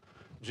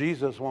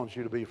 Jesus wants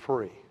you to be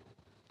free.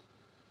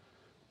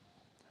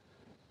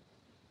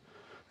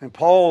 And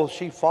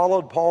she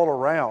followed Paul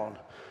around,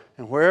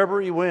 and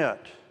wherever he went,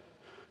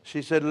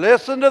 she said,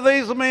 listen to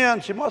these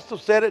men. She must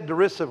have said it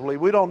derisively.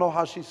 We don't know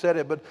how she said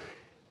it, but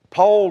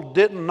Paul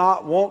did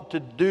not want to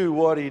do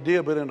what he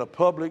did, but in a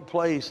public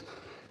place,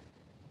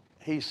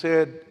 he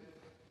said,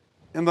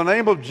 in the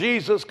name of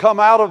Jesus, come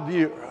out of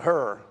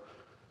her.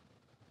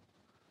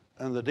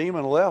 And the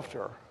demon left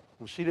her.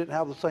 And she didn't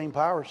have the same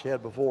power she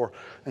had before.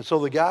 And so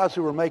the guys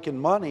who were making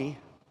money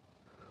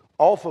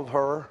off of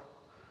her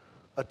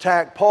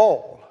attacked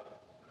Paul.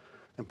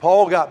 And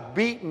Paul got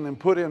beaten and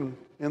put in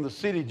the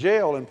city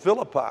jail in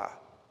Philippi.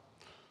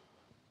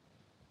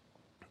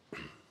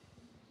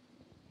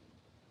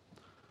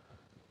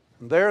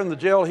 And there in the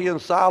jail, he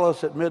and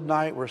Silas at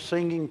midnight were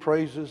singing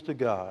praises to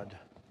God.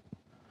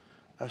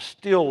 I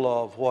still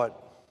love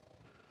what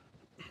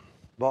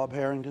Bob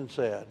Harrington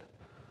said.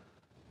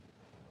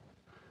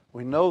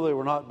 We know they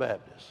were not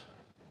Baptists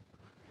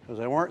because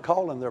they weren't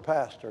calling their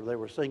pastor. They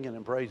were singing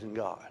and praising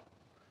God.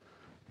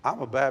 I'm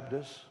a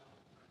Baptist,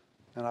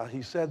 and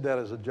he said that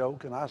as a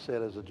joke, and I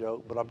said as a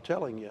joke, but I'm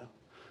telling you,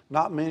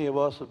 not many of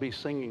us would be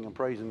singing and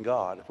praising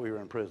God if we were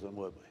in prison,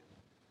 would we?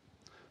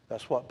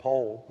 That's what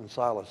Paul and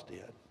Silas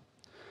did.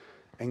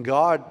 And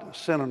God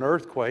sent an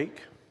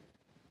earthquake.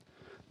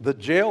 The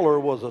jailer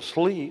was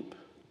asleep,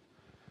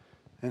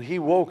 and he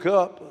woke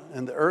up,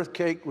 and the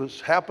earthquake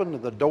was happened,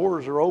 and the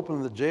doors are open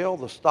in the jail,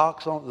 the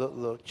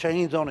the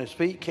chains on his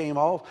feet came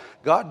off.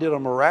 God did a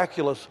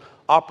miraculous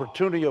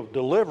opportunity of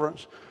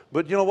deliverance.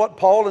 But you know what?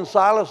 Paul and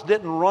Silas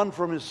didn't run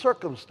from his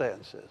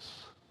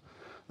circumstances.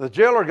 The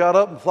jailer got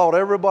up and thought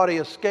everybody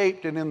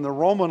escaped, and in the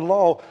Roman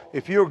law,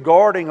 if you're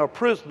guarding a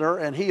prisoner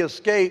and he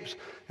escapes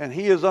and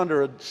he is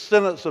under a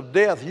sentence of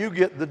death, you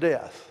get the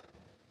death.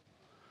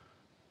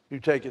 You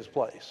take his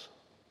place.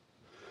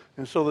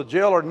 And so the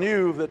jailer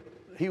knew that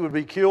he would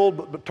be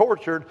killed but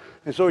tortured,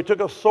 and so he took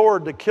a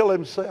sword to kill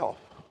himself.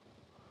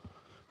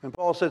 And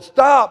Paul said,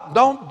 stop,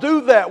 don't do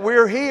that,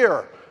 we're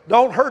here.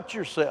 Don't hurt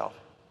yourself.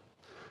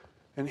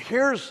 And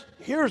here's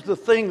the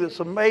thing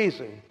that's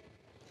amazing.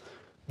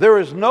 There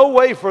is no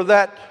way for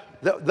that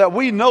that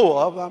we know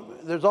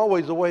of. There's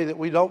always a way that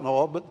we don't know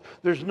of, but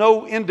there's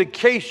no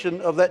indication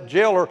of that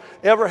jailer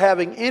ever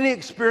having any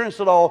experience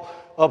at all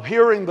of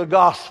hearing the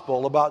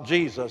gospel about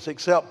Jesus,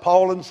 except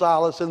Paul and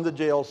Silas in the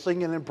jail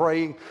singing and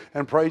praying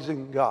and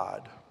praising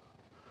God.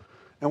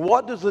 And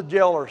what does the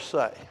jailer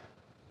say?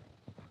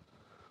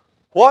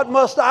 What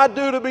must I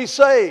do to be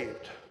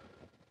saved?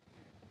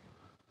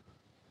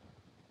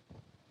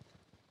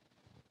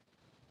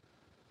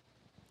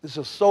 It's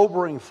a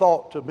sobering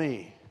thought to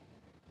me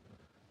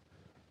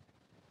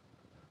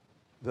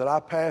that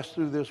I pass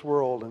through this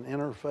world and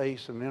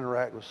interface and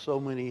interact with so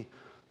many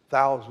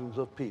thousands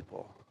of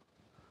people,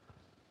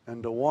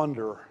 and to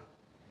wonder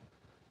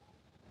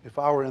if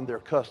I were in their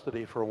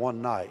custody for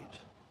one night,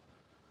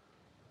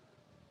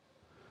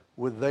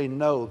 would they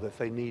know that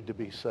they need to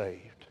be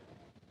saved?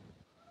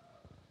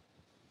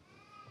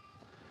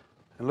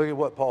 And look at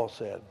what Paul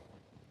said.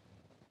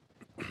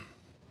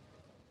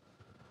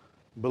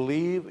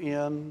 Believe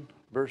in,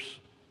 verse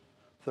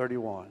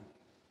 31.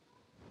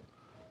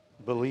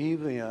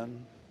 Believe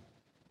in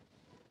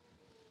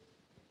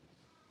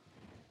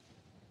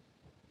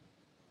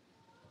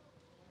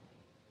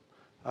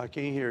I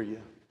can't hear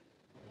you.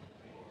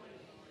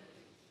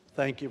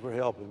 Thank you for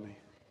helping me.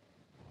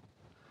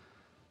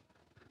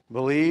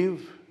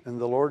 Believe in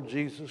the Lord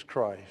Jesus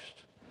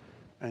Christ,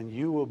 and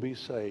you will be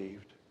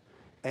saved,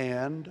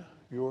 and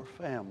your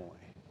family.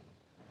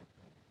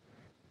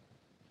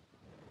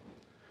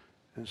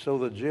 And so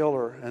the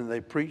jailer, and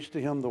they preached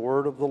to him the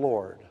word of the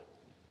Lord.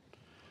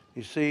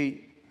 You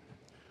see,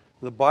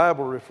 the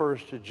Bible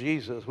refers to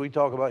Jesus. We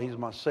talk about he's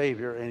my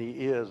Savior, and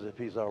he is if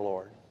he's our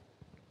Lord.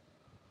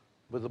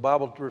 But the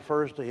Bible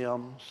refers to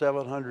him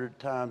 700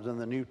 times in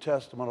the New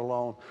Testament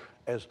alone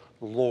as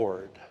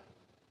Lord.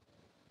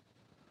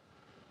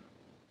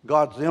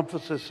 God's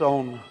emphasis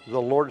on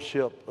the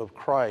lordship of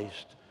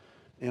Christ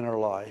in our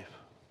life.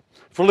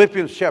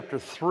 Philippians chapter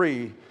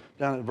 3,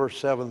 down at verse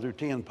 7 through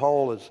 10,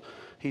 Paul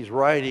he's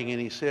writing,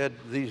 and he said,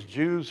 these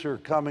Jews are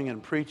coming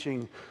and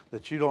preaching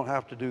that you don't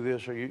have to do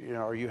this, or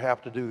you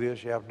have to do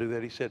this, you have to do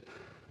that. He said,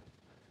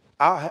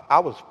 I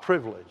was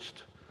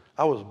privileged.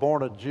 I was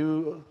born a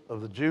Jew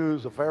of the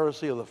Jews, a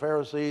Pharisee of the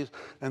Pharisees,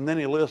 and then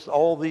he lists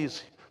all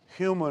these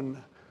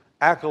human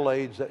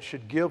accolades that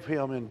should give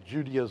him in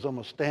Judaism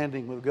a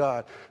standing with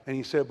God. And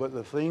he said, but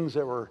the things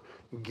that were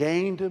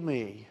gained to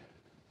me,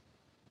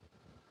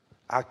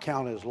 I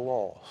count as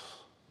loss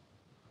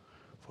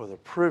for the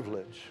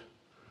privilege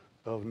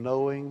of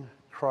knowing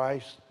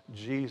Christ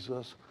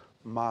Jesus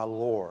my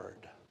Lord,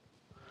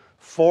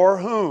 for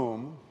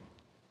whom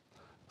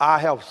I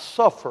have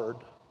suffered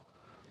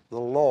the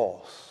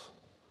loss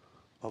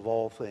of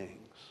all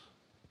things.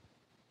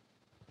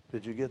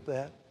 Did you get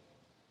that?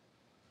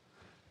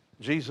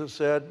 Jesus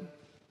said,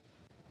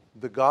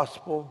 the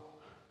gospel,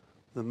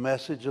 the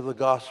message of the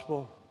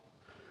gospel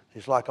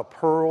is like a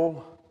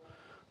pearl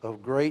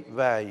of great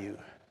value.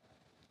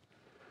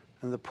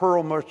 And the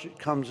pearl merchant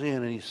comes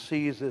in and he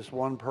sees this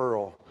one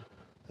pearl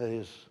that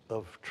is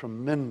of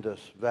tremendous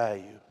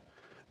value.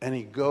 And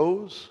he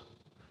goes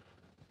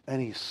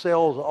and he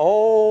sells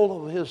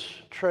all of his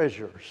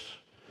treasures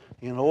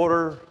in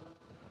order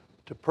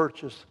to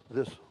purchase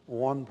this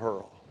one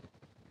pearl.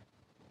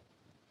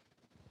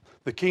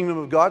 The kingdom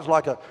of God's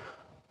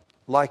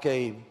like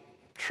a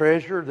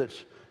treasure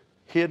that's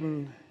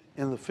hidden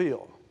in the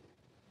field.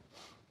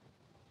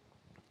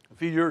 A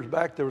few years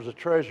back, there was a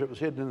treasure that was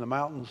hidden in the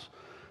mountains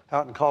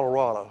out in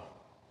Colorado.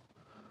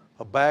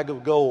 A bag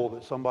of gold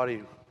that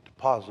somebody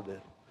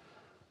deposited.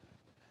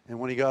 And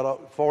when he got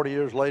up 40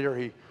 years later,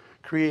 he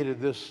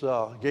created this,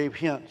 gave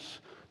hints.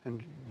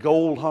 And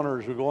gold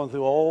hunters were going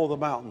through all the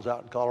mountains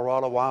out in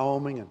Colorado,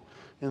 Wyoming, and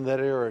in that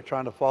area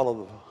trying to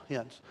follow the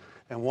hints.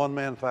 And one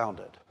man found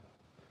it.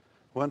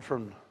 Went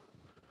from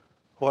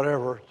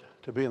whatever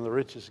to being the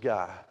richest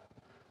guy,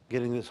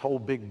 getting this whole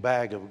big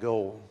bag of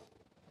gold.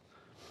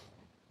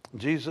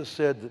 Jesus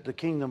said that the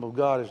kingdom of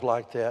God is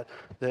like that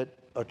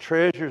a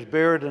treasure is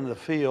buried in the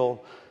field.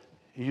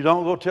 You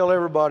don't go tell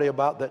everybody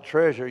about that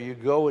treasure. You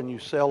go and you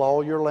sell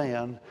all your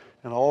land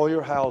and all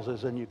your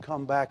houses, and you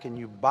come back and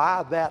you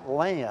buy that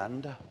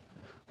land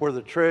where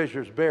the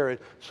treasure is buried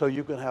so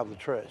you can have the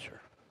treasure.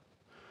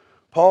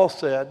 Paul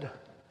said,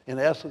 in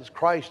essence,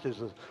 Christ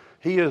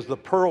he is the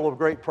pearl of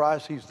great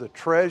price. He's the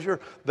treasure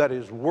that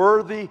is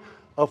worthy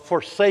of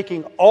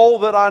forsaking all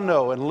that I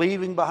know and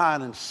leaving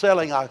behind and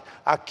selling. I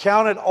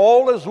count it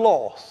all as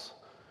loss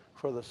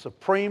for the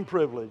supreme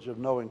privilege of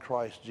knowing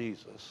Christ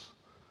Jesus,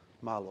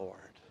 my Lord.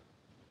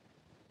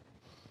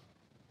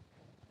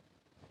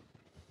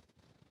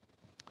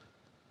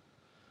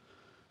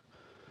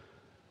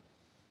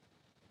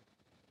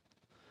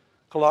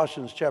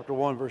 Colossians chapter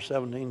 1, verse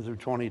 17 through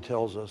 20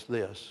 tells us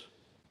this.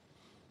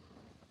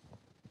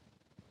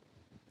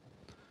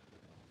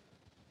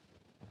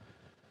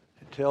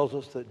 It tells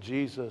us that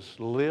Jesus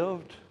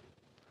lived,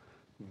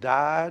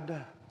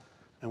 died,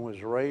 and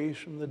was raised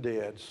from the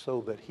dead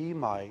so that he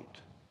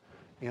might,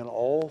 in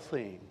all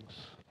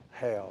things,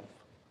 have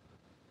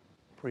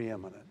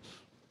preeminence.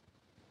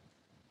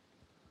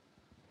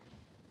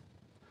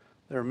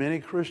 There are many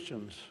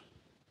Christians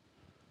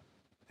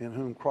in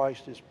whom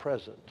Christ is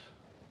present,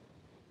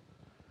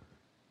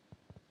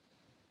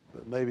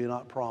 but maybe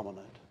not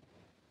prominent.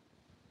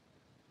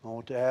 I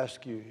want to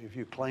ask you, if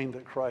you claim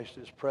that Christ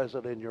is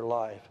present in your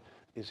life,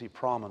 is he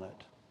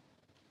prominent?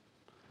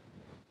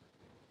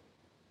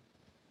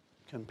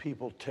 Can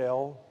people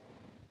tell?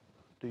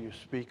 Do you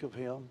speak of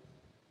him?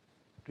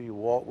 Do you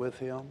walk with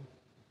him?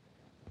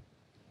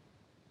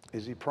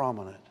 Is he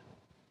prominent?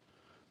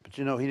 But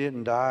you know, he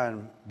didn't die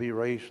and be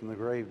raised from the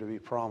grave to be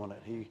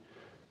prominent. He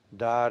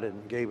died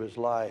and gave his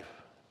life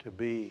to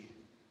be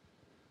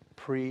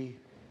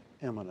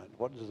preeminent.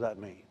 What does that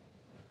mean?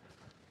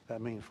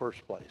 That means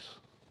first place.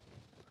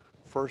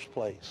 First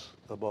place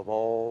above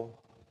all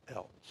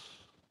else.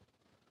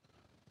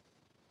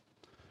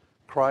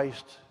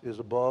 Christ is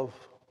above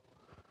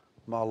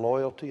my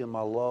loyalty and my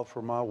love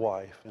for my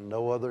wife, and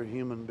no other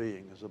human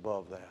being is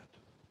above that.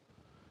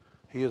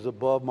 He is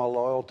above my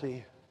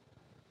loyalty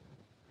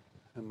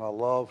and my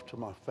love to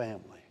my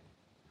family.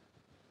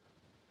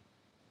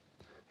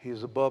 He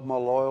is above my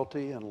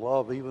loyalty and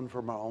love even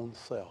for my own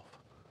self,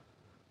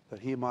 that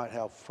he might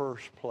have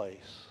first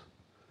place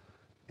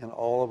in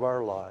all of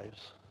our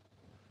lives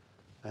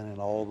and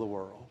in all the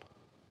world.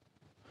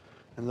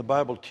 And the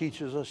Bible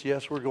teaches us,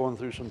 yes, we're going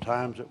through some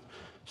times that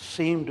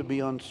seem to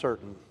be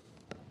uncertain,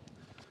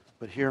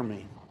 but hear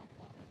me.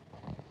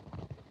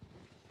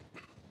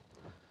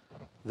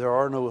 There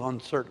are no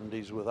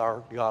uncertainties with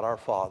our God our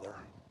Father.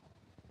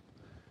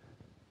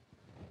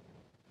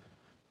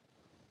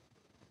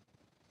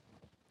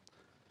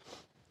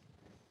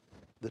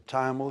 The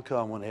time will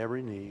come when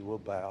every knee will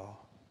bow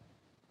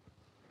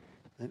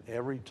and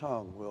every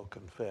tongue will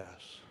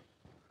confess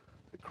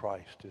that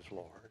Christ is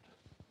Lord.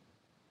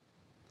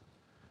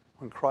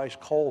 When Christ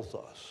calls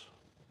us,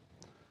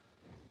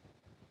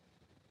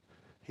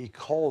 he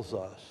calls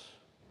us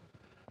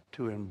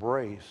to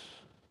embrace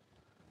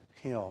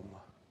him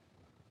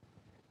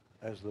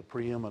as the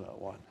preeminent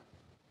one.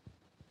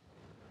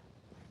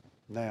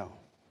 Now,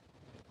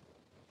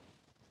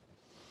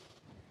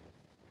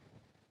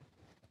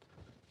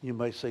 you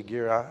may say,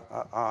 Gary,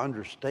 I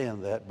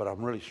understand that, but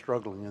I'm really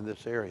struggling in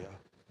this area.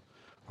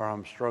 Or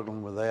I'm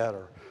struggling with that,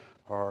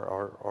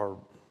 or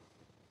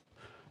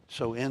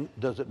so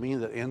does it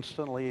mean that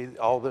instantly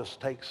all this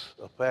takes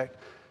effect?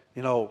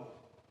 You know,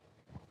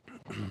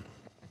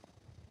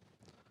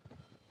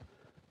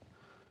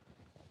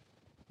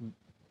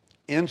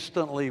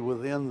 instantly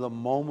within the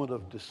moment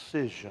of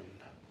decision,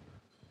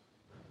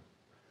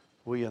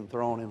 we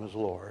enthrone him as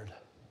Lord.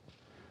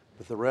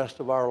 But the rest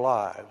of our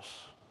lives,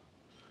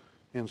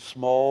 in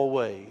small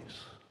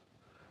ways,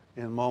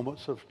 in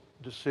moments of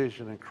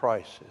decision and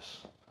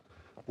crisis,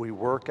 we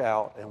work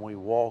out and we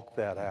walk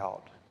that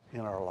out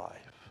in our life.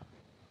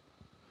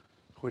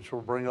 Which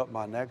will bring up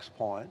my next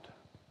point,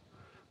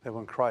 that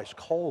when Christ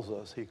calls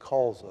us, he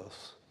calls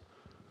us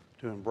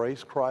to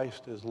embrace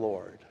Christ as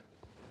Lord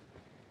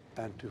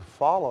and to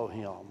follow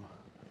him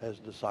as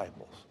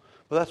disciples.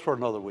 But that's for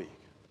another week.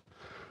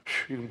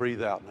 You can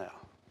breathe out now.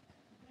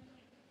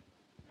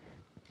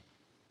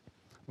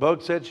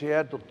 Bug said she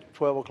had till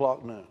 12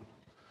 o'clock noon,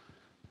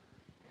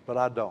 but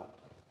I don't,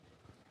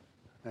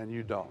 and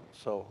you don't.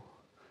 So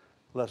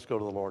let's go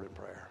to the Lord in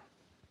prayer.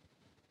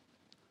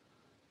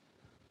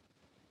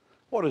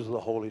 What is the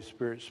Holy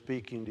Spirit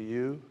speaking to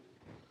you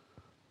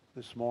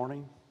this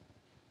morning?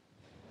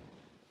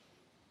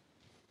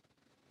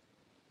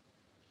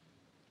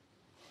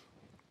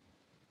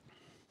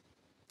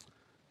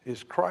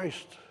 Is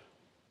Christ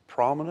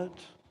prominent?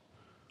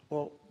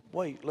 Well,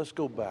 wait, let's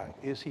go back.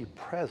 Is he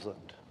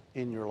present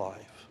in your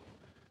life?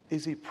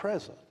 Is he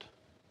present?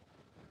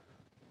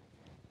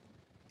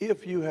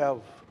 If you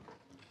have,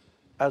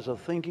 as a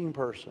thinking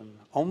person,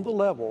 on the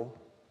level,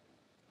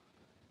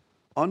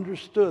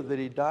 understood that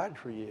he died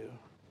for you,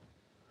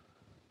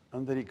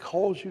 and that he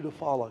calls you to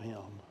follow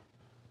him,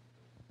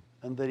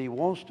 and that he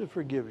wants to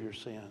forgive your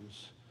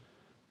sins,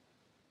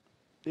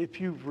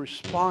 if you've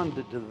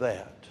responded to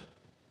that,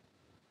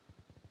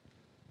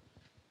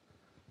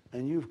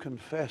 and you've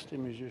confessed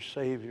him as your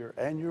Savior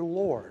and your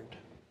Lord,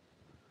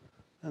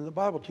 and the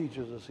Bible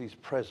teaches us he's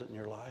present in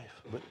your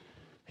life, but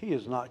he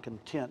is not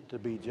content to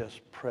be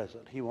just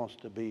present. He wants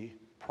to be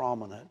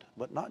prominent,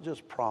 but not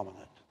just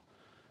prominent.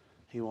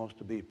 He wants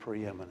to be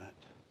preeminent.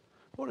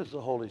 What is the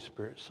Holy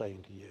Spirit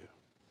saying to you?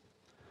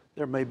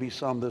 There may be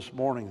some this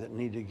morning that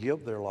need to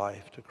give their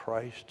life to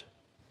Christ.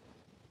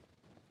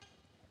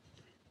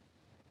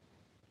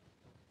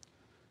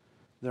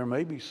 There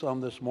may be some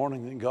this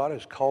morning that God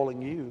is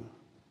calling you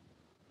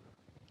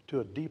to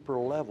a deeper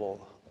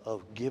level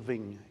of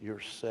giving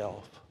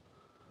yourself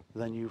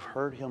than you've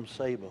heard him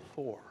say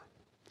before.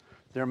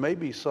 There may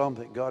be some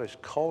that God is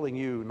calling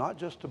you not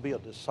just to be a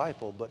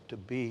disciple, but to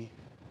be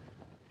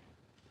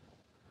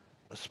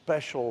a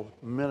special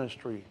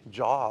ministry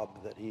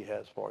job that he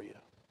has for you.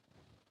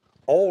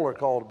 All are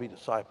called to be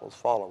disciples,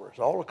 followers.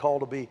 All are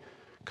called to be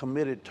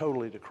committed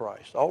totally to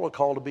Christ. All are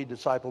called to be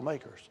disciple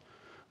makers.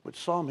 But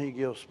some he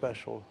gives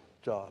special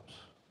jobs.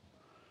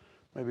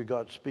 Maybe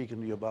God's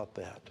speaking to you about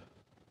that.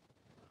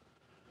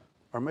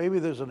 Or maybe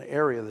there's an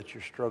area that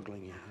you're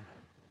struggling in.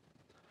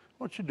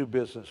 Why don't you do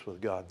business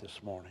with God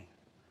this morning?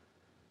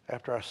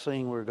 After I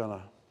sing, we're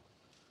going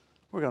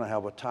to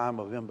have a time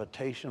of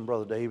invitation.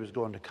 Brother Dave is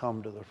going to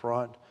come to the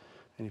front.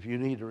 And if you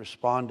need to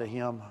respond to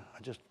him,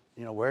 just,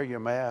 wear your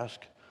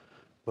mask,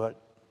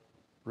 but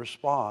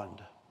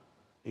respond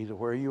either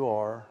where you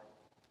are.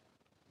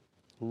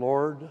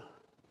 Lord,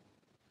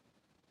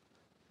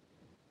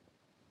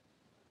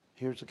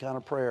 here's the kind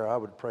of prayer I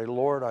would pray.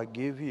 Lord, I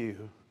give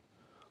you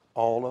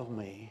all of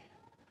me,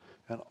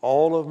 and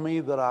all of me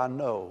that I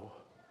know,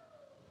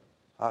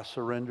 I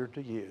surrender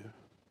to you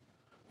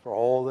for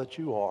all that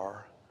you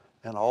are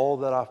and all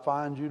that I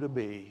find you to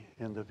be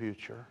in the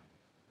future.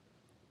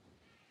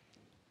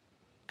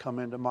 Come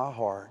into my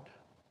heart,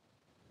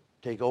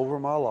 take over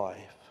my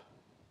life,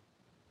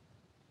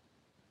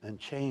 and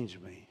change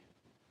me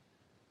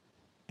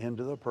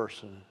into the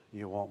person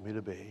you want me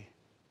to be.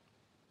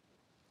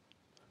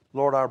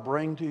 Lord, I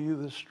bring to you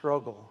this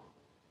struggle.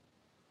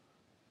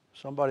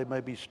 Somebody may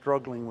be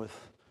struggling with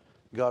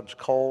God's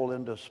call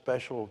into a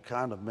special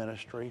kind of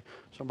ministry.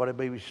 Somebody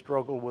may be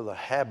struggling with a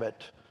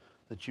habit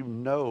that you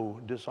know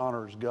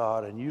dishonors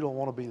God, and you don't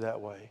want to be that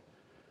way.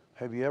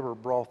 Have you ever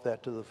brought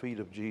that to the feet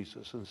of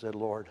Jesus and said,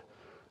 Lord,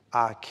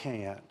 I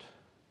can't,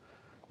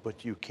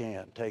 but you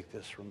can. Take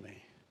this from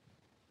me.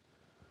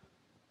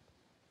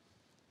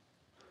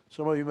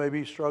 Some of you may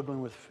be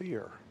struggling with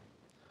fear.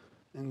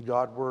 And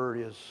God's word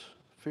is,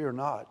 fear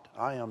not,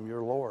 I am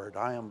your Lord.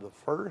 I am the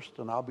first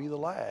and I'll be the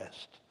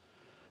last.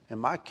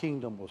 And my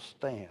kingdom will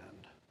stand.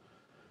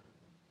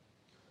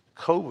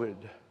 COVID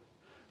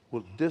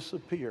will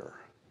disappear,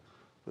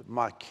 but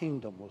my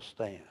kingdom will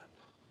stand.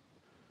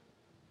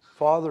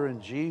 Father,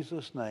 in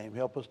Jesus' name,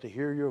 help us to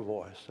hear your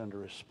voice and to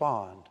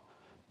respond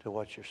to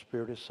what your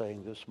Spirit is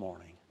saying this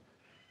morning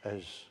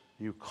as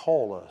you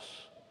call us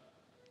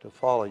to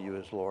follow you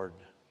as Lord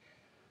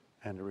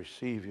and to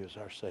receive you as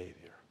our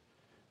Savior.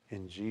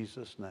 In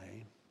Jesus'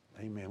 name,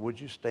 amen. Would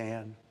you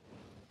stand?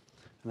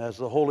 And as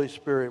the Holy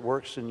Spirit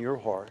works in your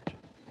heart,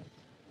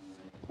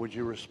 would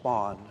you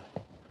respond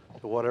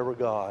to whatever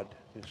God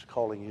is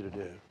calling you to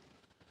do?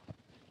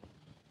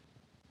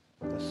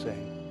 Let's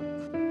sing.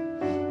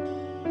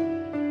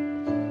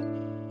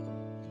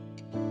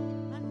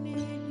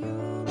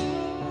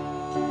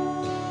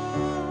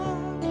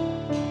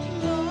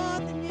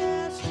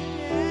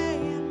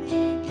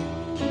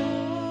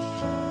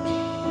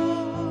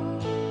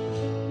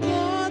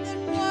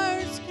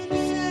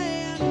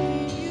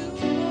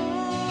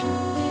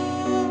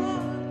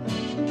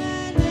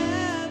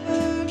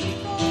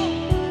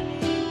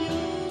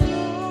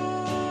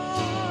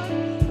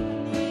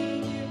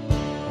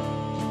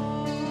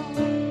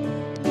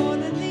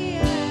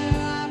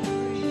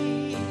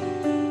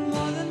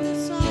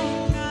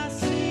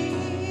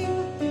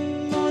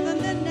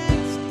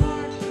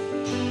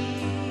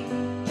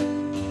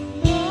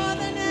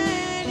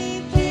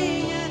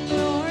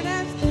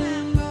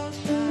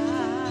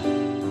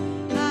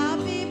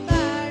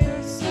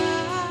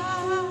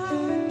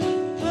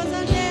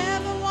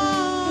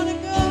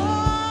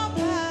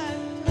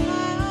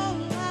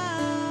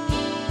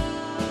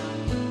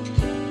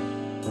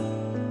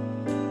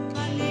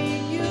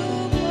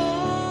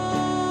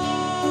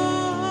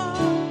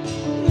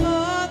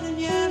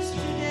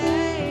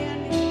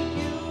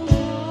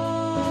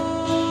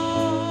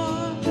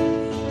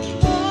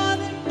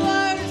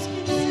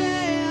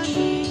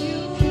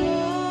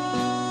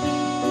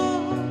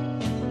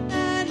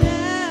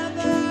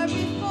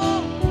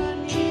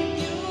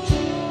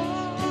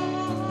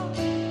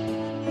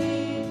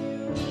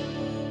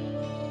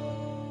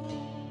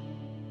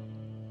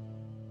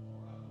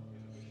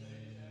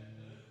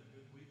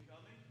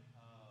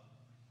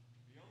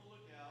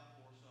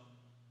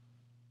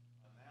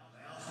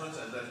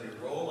 As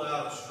we roll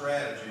out a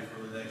strategy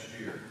for the next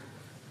year.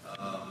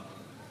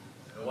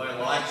 Nobody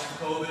likes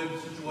the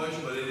COVID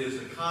situation, but it is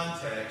the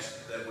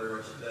context that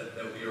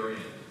we are in.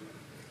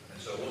 And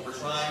so what we're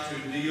trying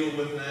to deal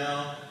with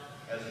now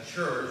as a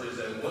church is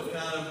that what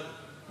kind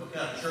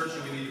of church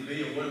do we need to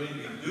be and what do we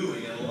need to be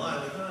doing in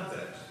line with the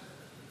context.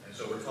 And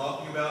so we're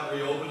talking about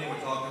reopening, we're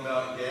talking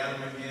about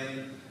gathering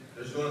again.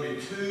 There's going to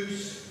be two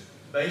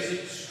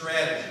basic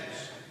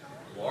strategies.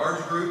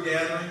 Large group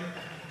gathering,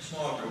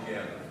 small group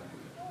gathering.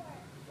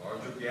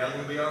 Large group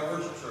gathering will be our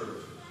worship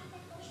services.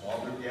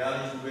 Small group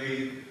gatherings will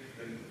be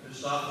the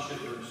discipleship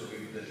groups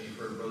that you've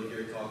heard Brother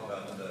Gary talk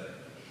about today.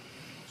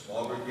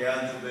 Small group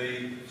gatherings will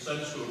be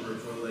Sunday school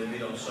groups, whether they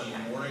meet on Sunday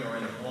morning or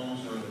in their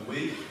homes during the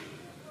week.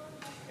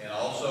 And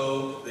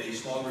also the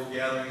small group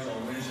gatherings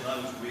on Wednesday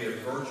night, which will be a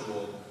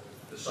virtual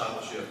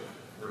discipleship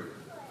group.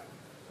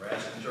 We're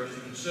asking the church to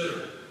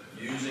consider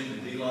using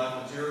the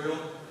D-Life material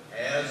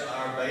as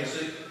our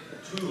basic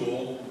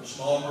tool for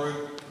small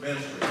group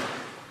ministry.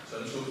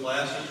 Sunday school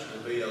classes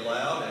will be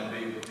allowed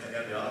and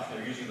have the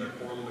option of using their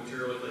quarterly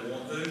material if they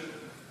want to.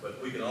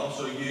 But we can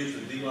also use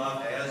the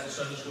D-Life as the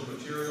Sunday school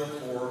material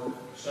for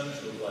Sunday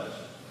school classes.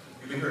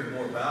 You'll be hearing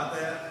more about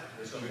that.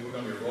 We're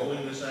going to be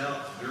rolling this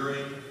out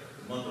during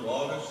the month of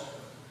August.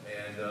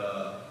 And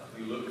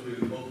we look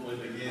to hopefully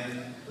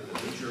begin with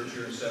the new church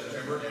here in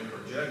September and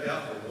project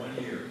out for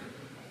 1 year.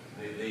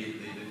 The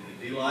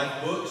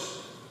D-Life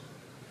books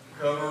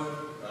cover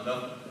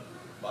enough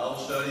Bible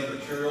study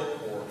material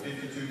for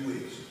 52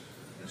 weeks.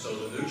 And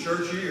so the new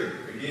church year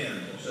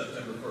begins on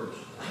September 1st.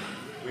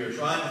 We are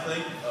trying to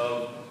think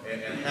of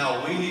and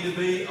how we need to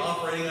be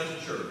operating as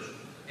a church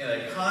in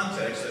a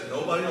context that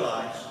nobody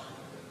likes,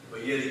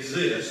 but yet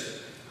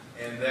exists,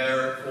 and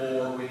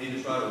therefore we need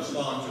to try to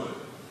respond to it.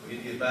 We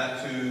need to get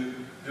back to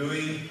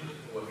doing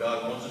what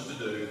God wants us to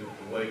do,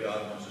 the way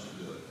God wants us to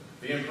do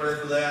it. Be in prayer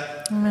for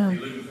that. Amen.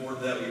 Be looking forward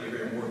to that. We'll be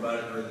hearing more about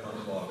it during the month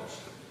of August.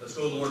 Let's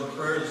go to the Lord in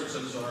prayer. Let's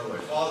send us on our way.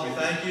 Father, we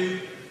thank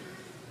you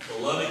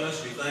for loving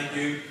us. We thank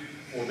you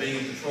for being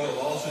in control of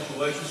all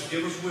situations.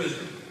 Give us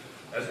wisdom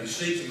as we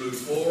seek to move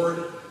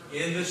forward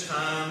in this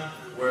time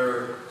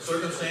where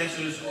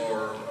circumstances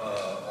are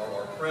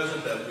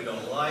present that we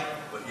don't like,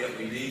 but yet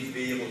we need to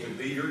be able to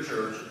be your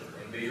church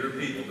and be your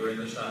people during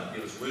this time.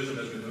 Give us wisdom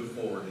as we move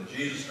forward. In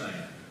Jesus' name,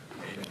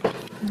 amen.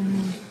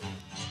 Amen.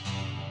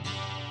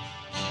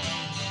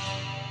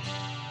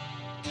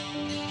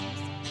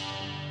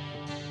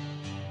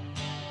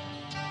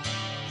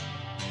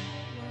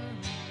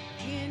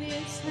 In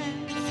His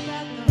hands.